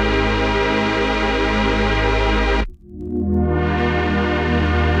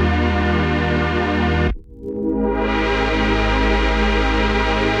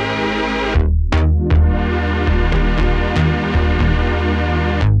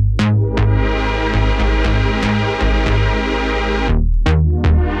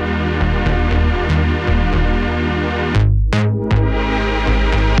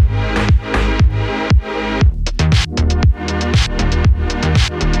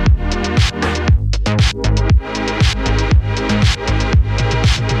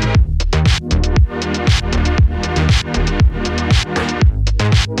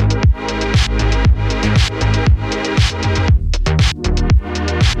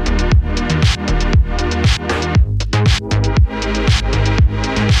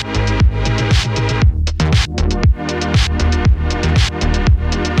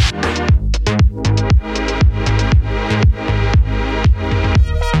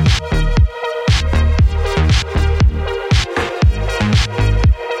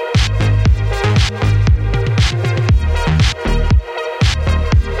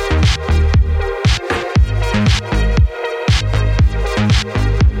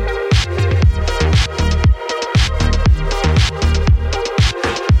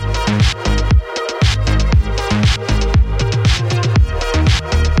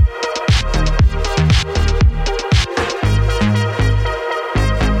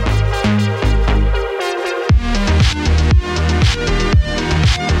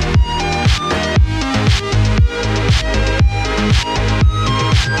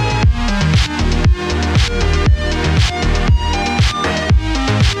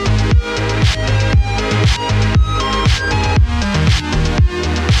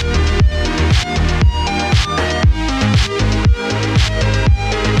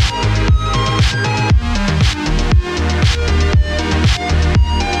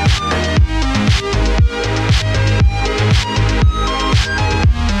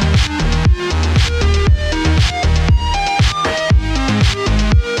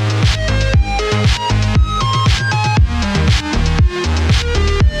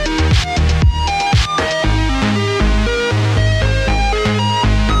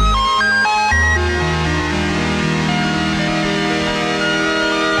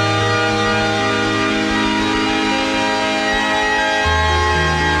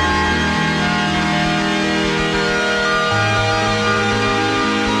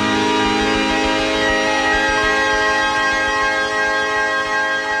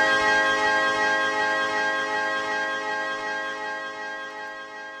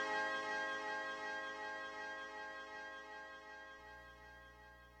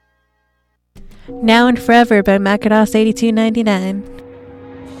 Now and Forever by Macross8299. 「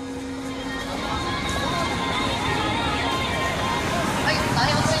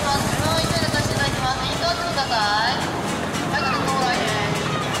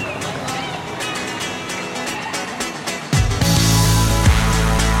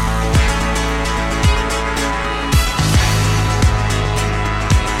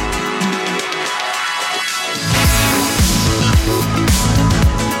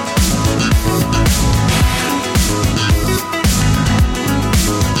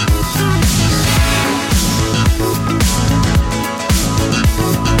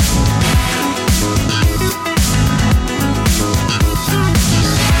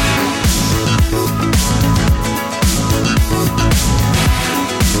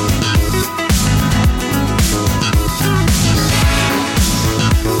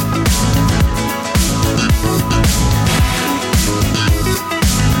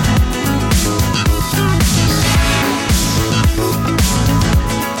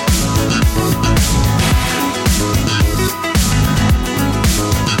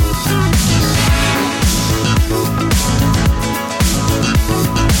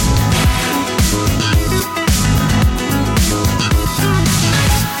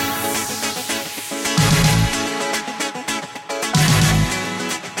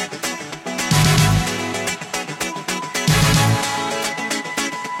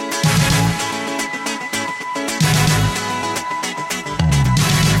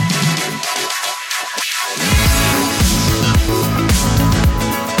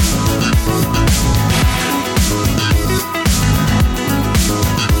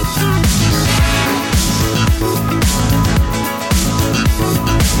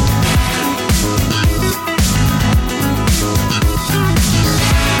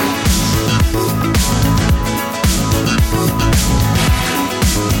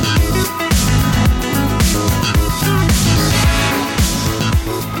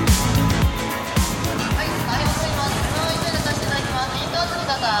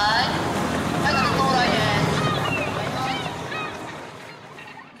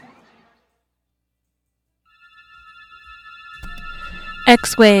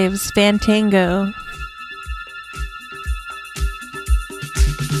X-Waves, Fantango.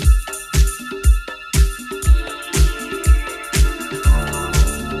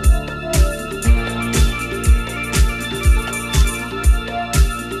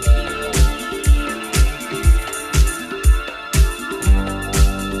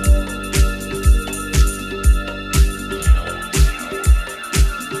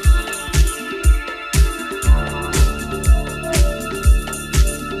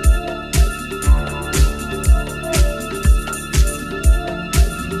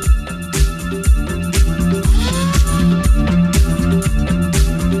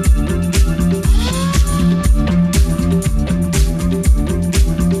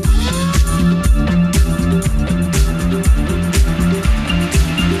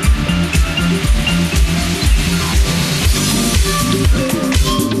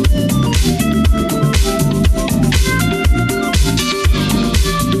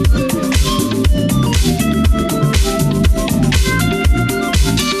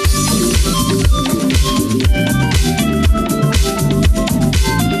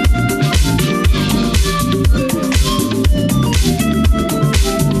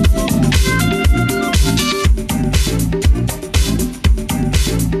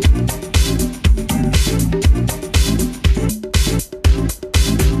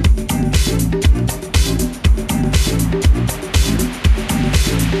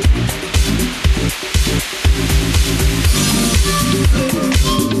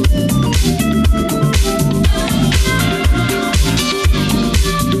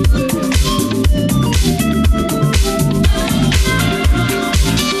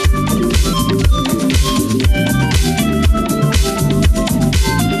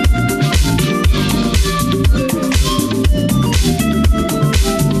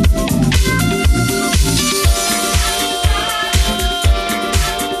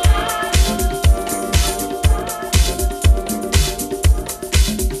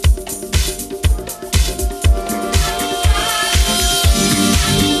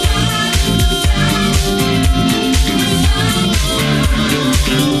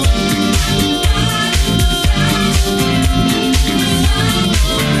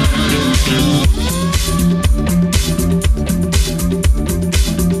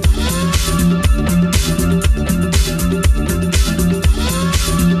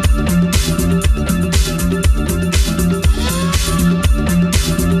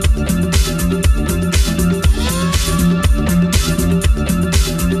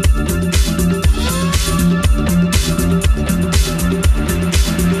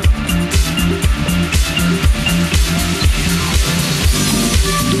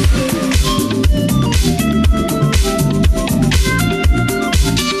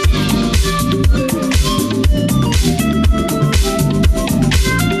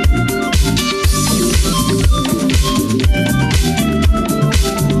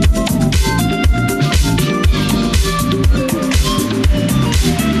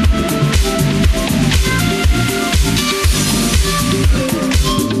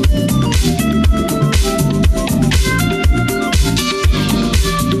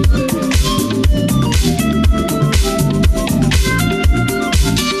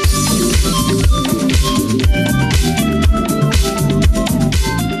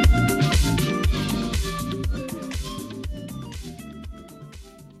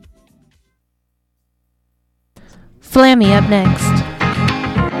 Flammy up next.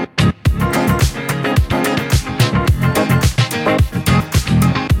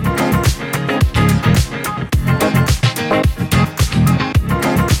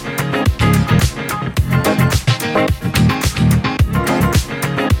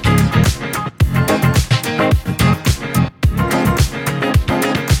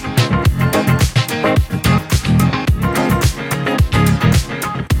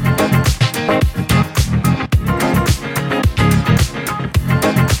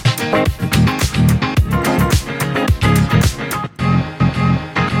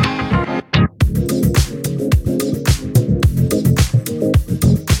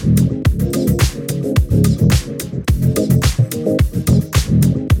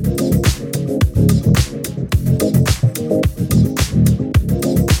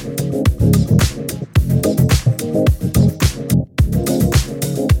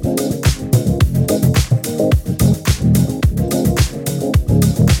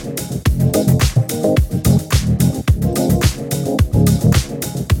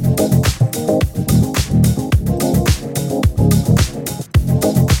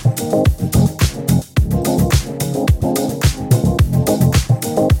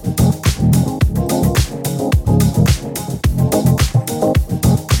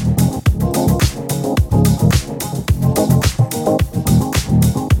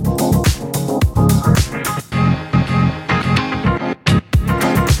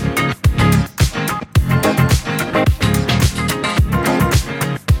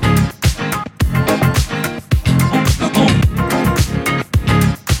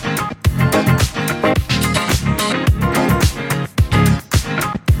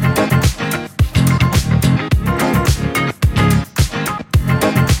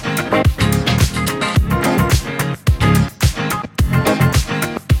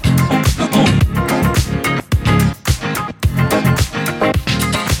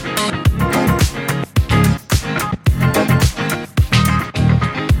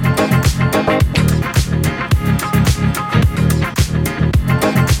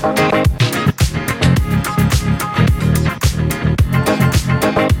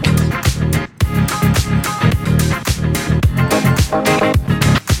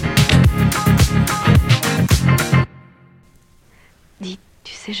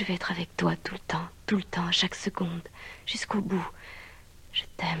 sais, je vais être avec toi tout le temps, à chaque seconde, jusqu'au bout. Je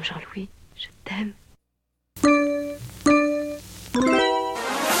t'aime, Jean-Louis, je t'aime.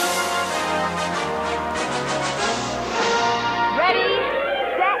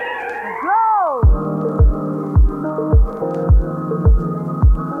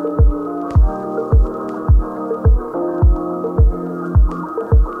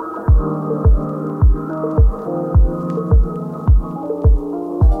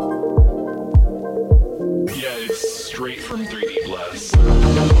 Straight from 3D Plus.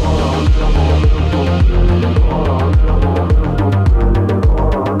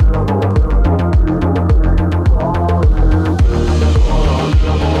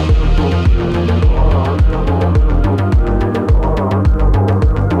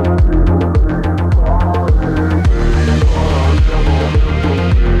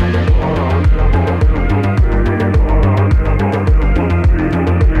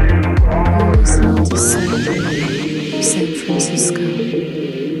 San Francisco.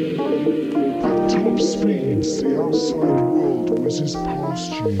 At top speeds, the outside world whizzes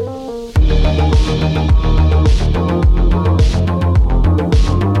past you.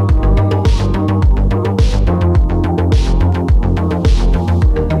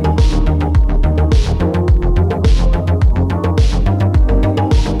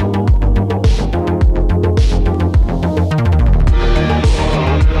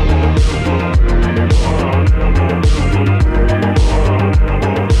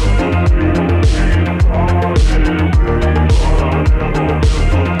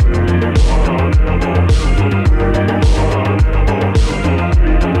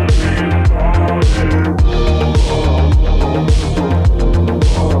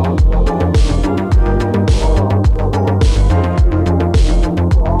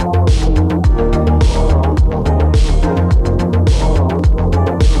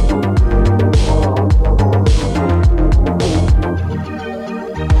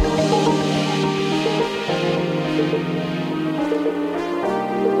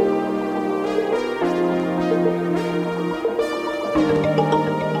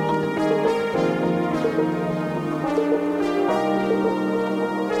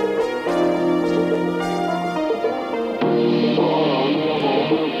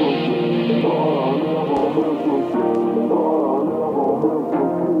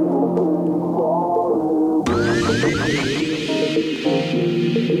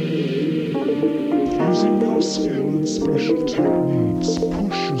 Using your skill and special techniques,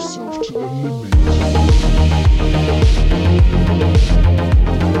 push yourself to the limit.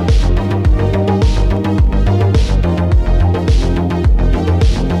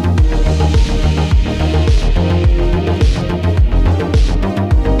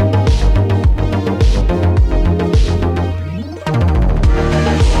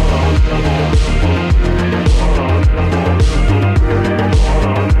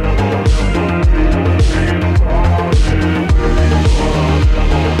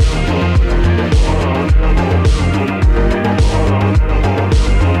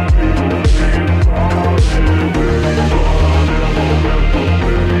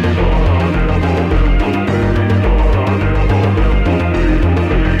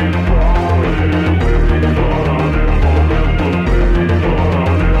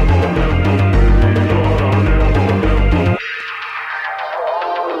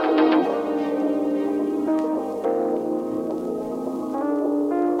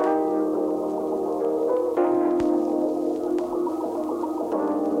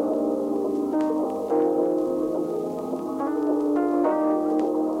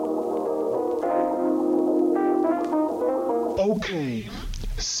 Okay,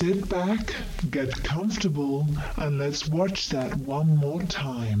 sit back, get comfortable, and let's watch that one more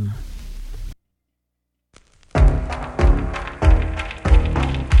time.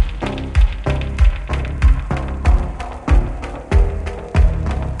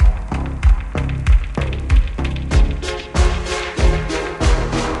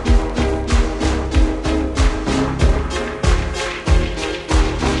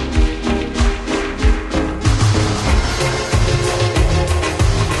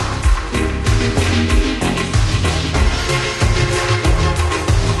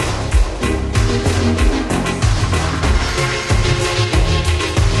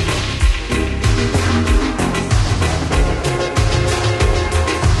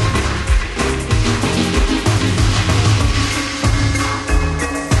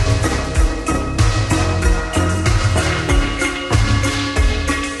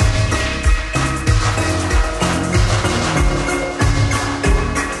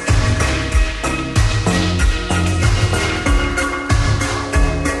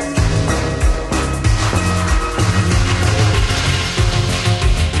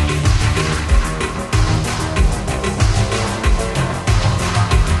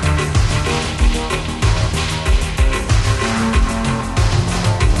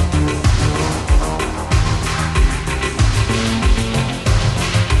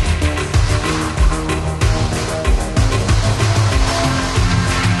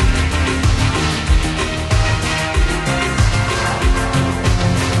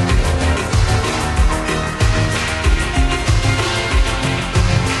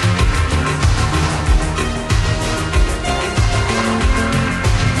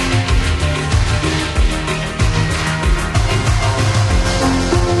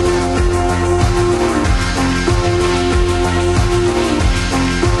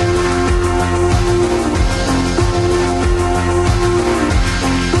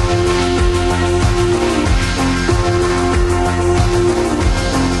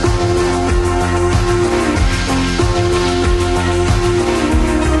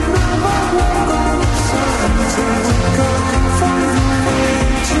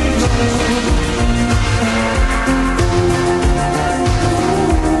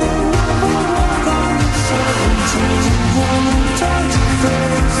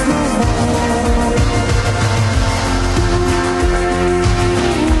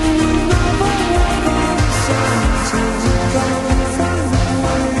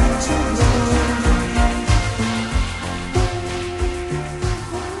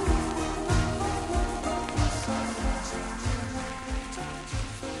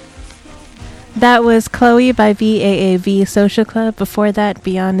 That was Chloe by VAAV Social Club. Before that,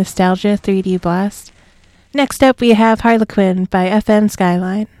 Beyond Nostalgia 3D Blast. Next up, we have Harlequin by FM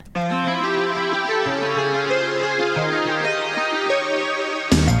Skyline.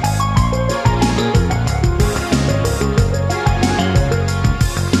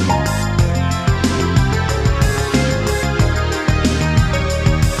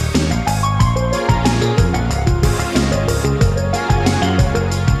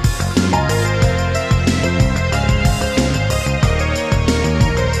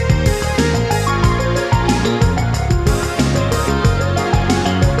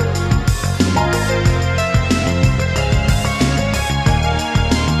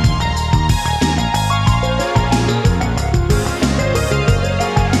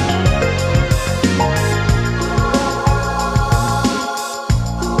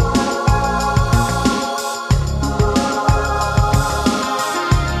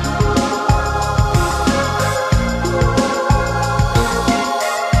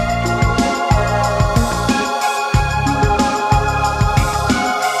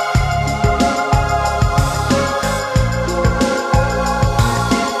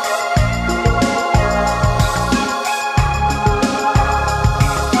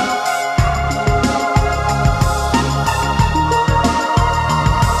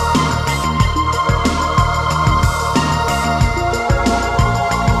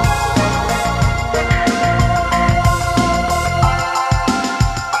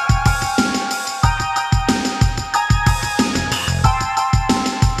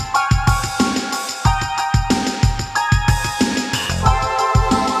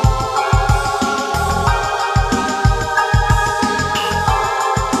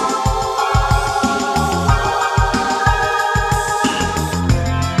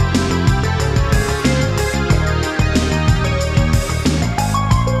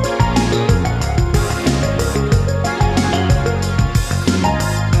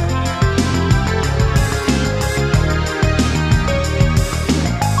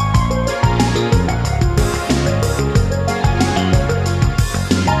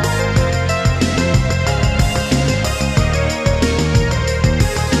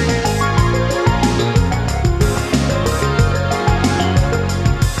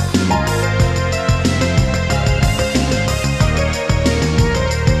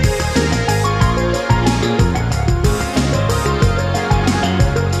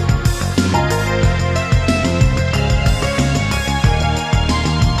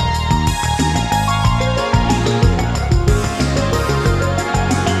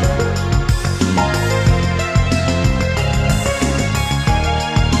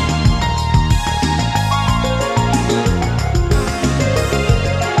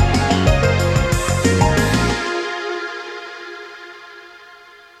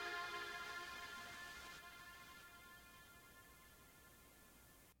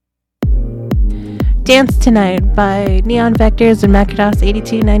 Dance Tonight by Neon Vectors and Macross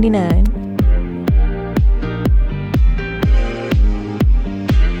 8299.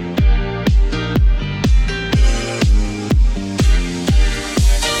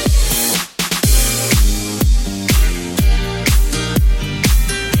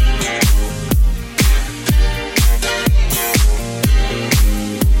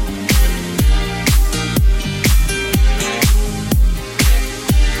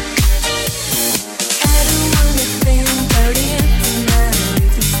 I don't wanna think about it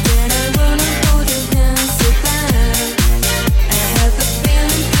tonight. Instead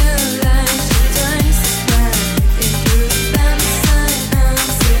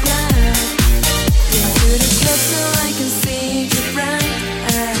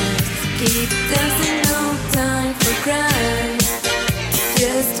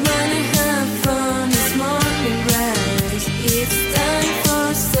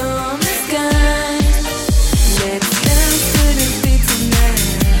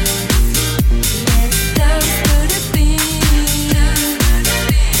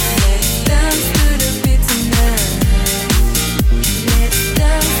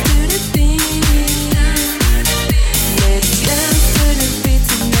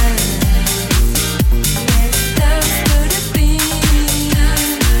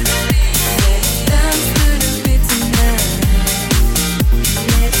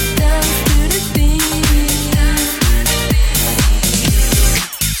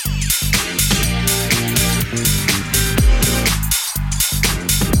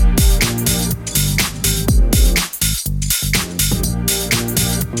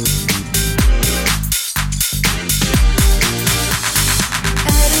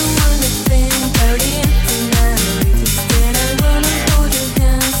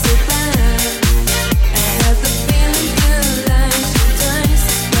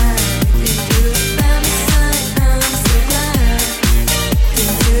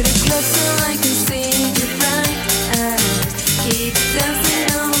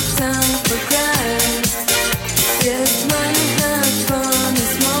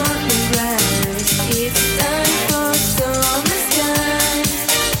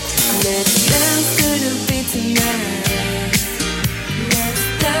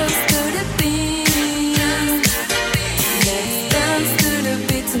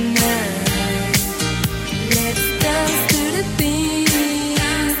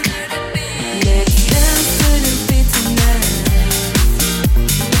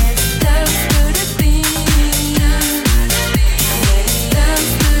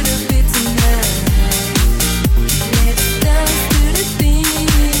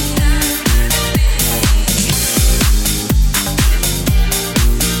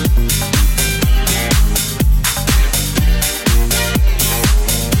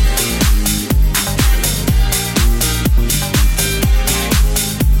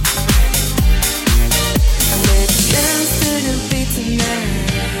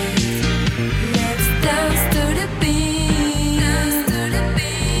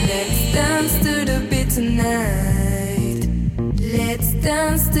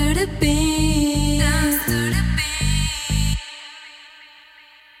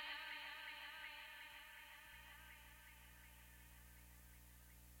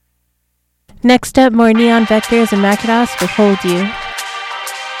Next up, more Neon Vectors and Macados with Hold You.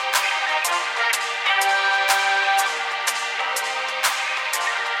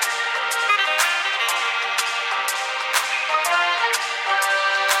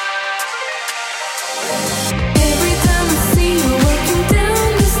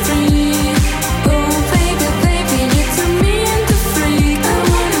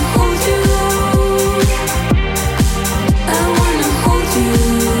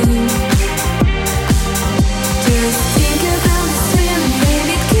 Think about the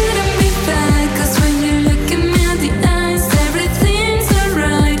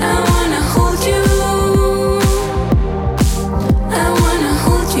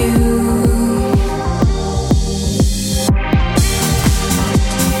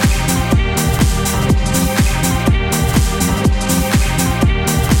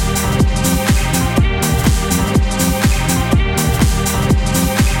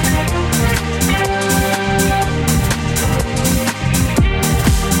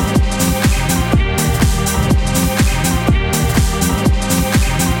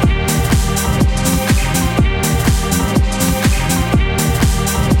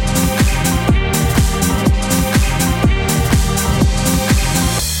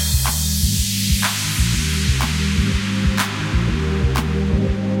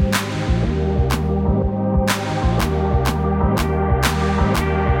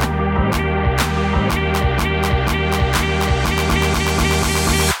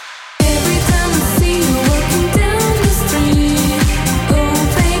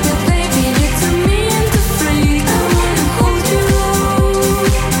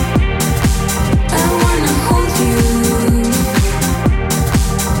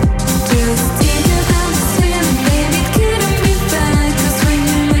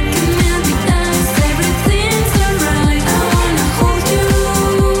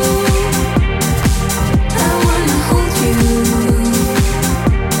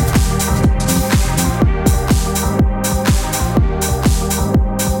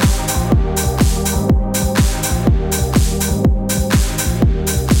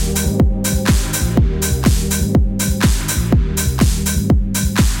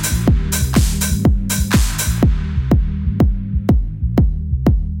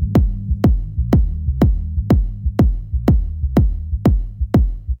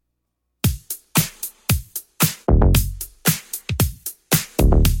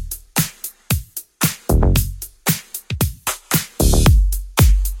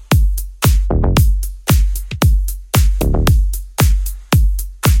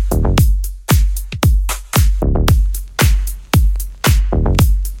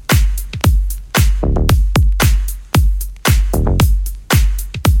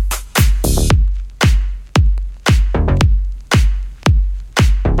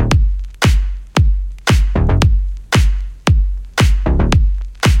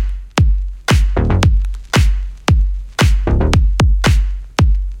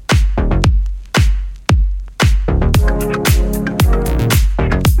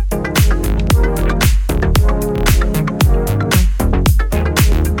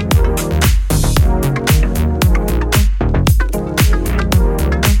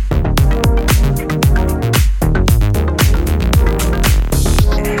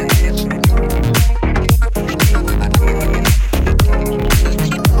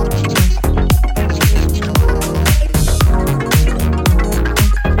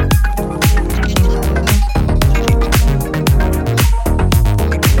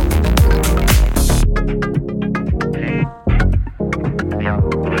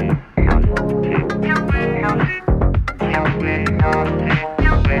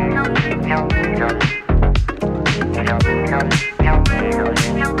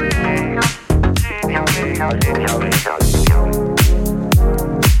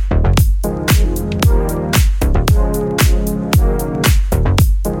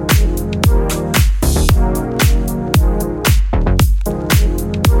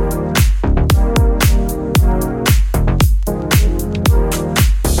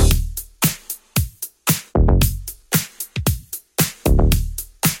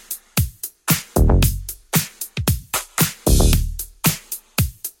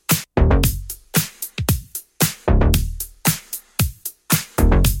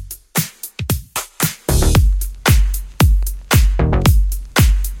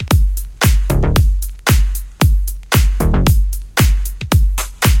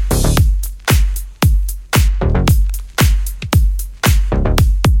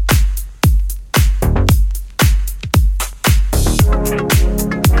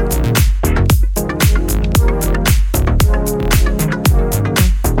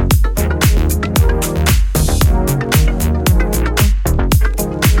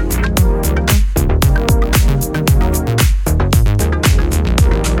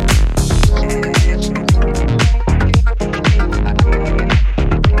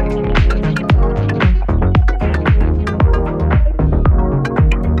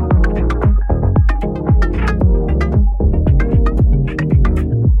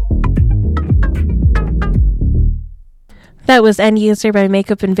That was End User by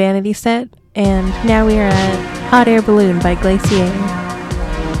Makeup and Vanity Set, and now we are at Hot Air Balloon by Glacier.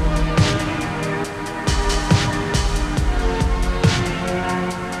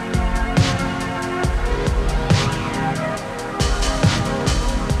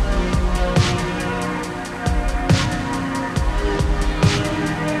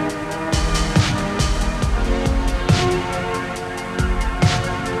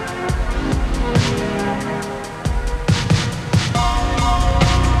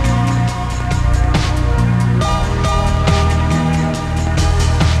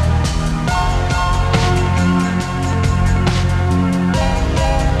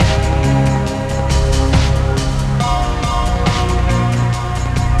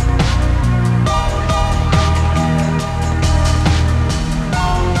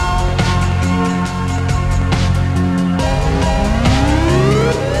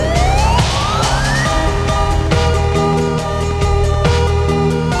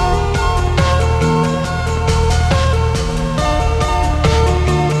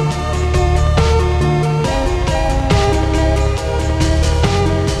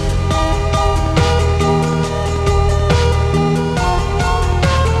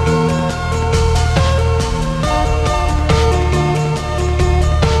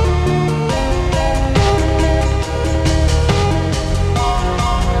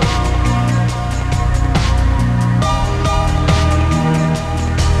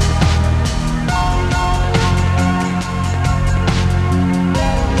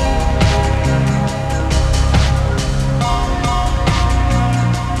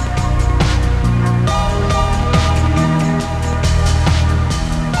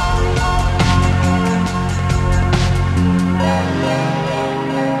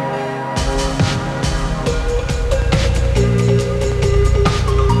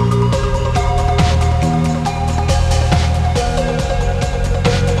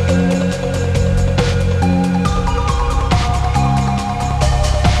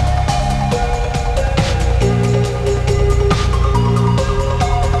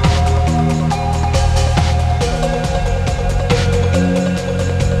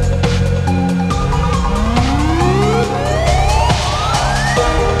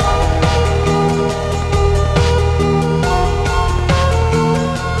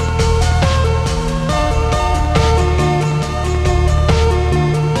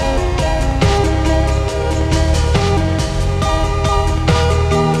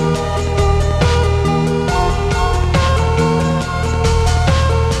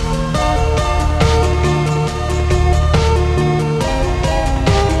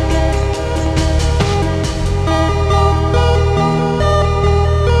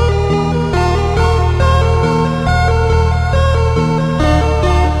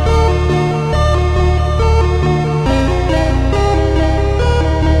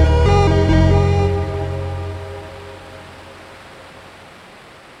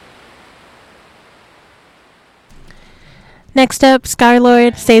 Next up,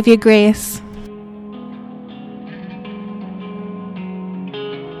 Skylord, Save Your Grace.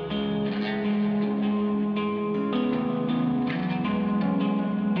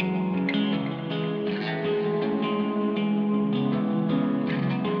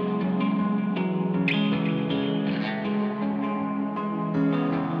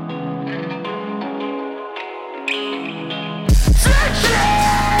 Take it,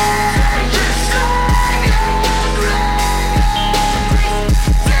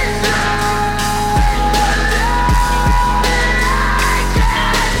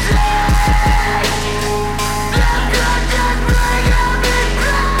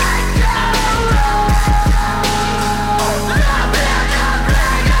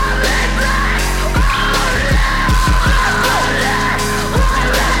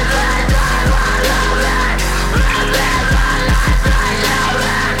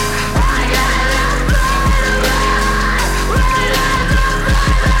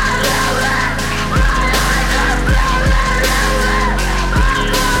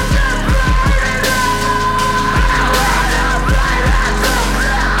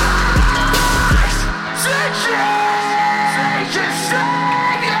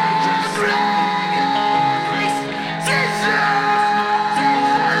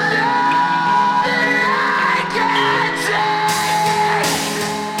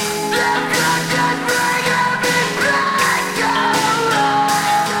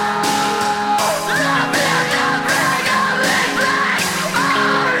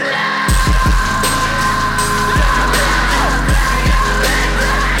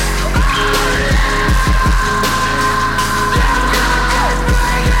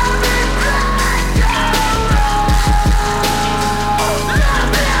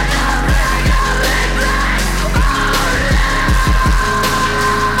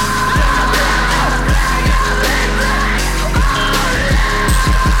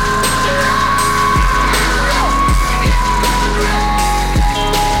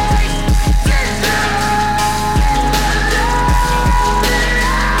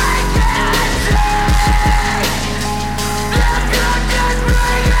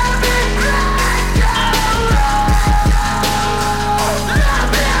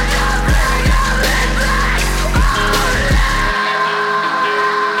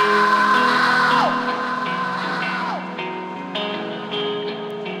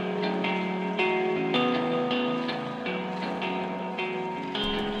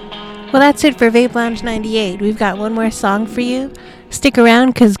 Well, that's it for Vape Lounge 98. We've got one more song for you. Stick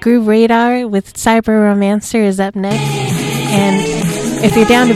around because Groove Radar with Cyber Romancer is up next. And if you're down to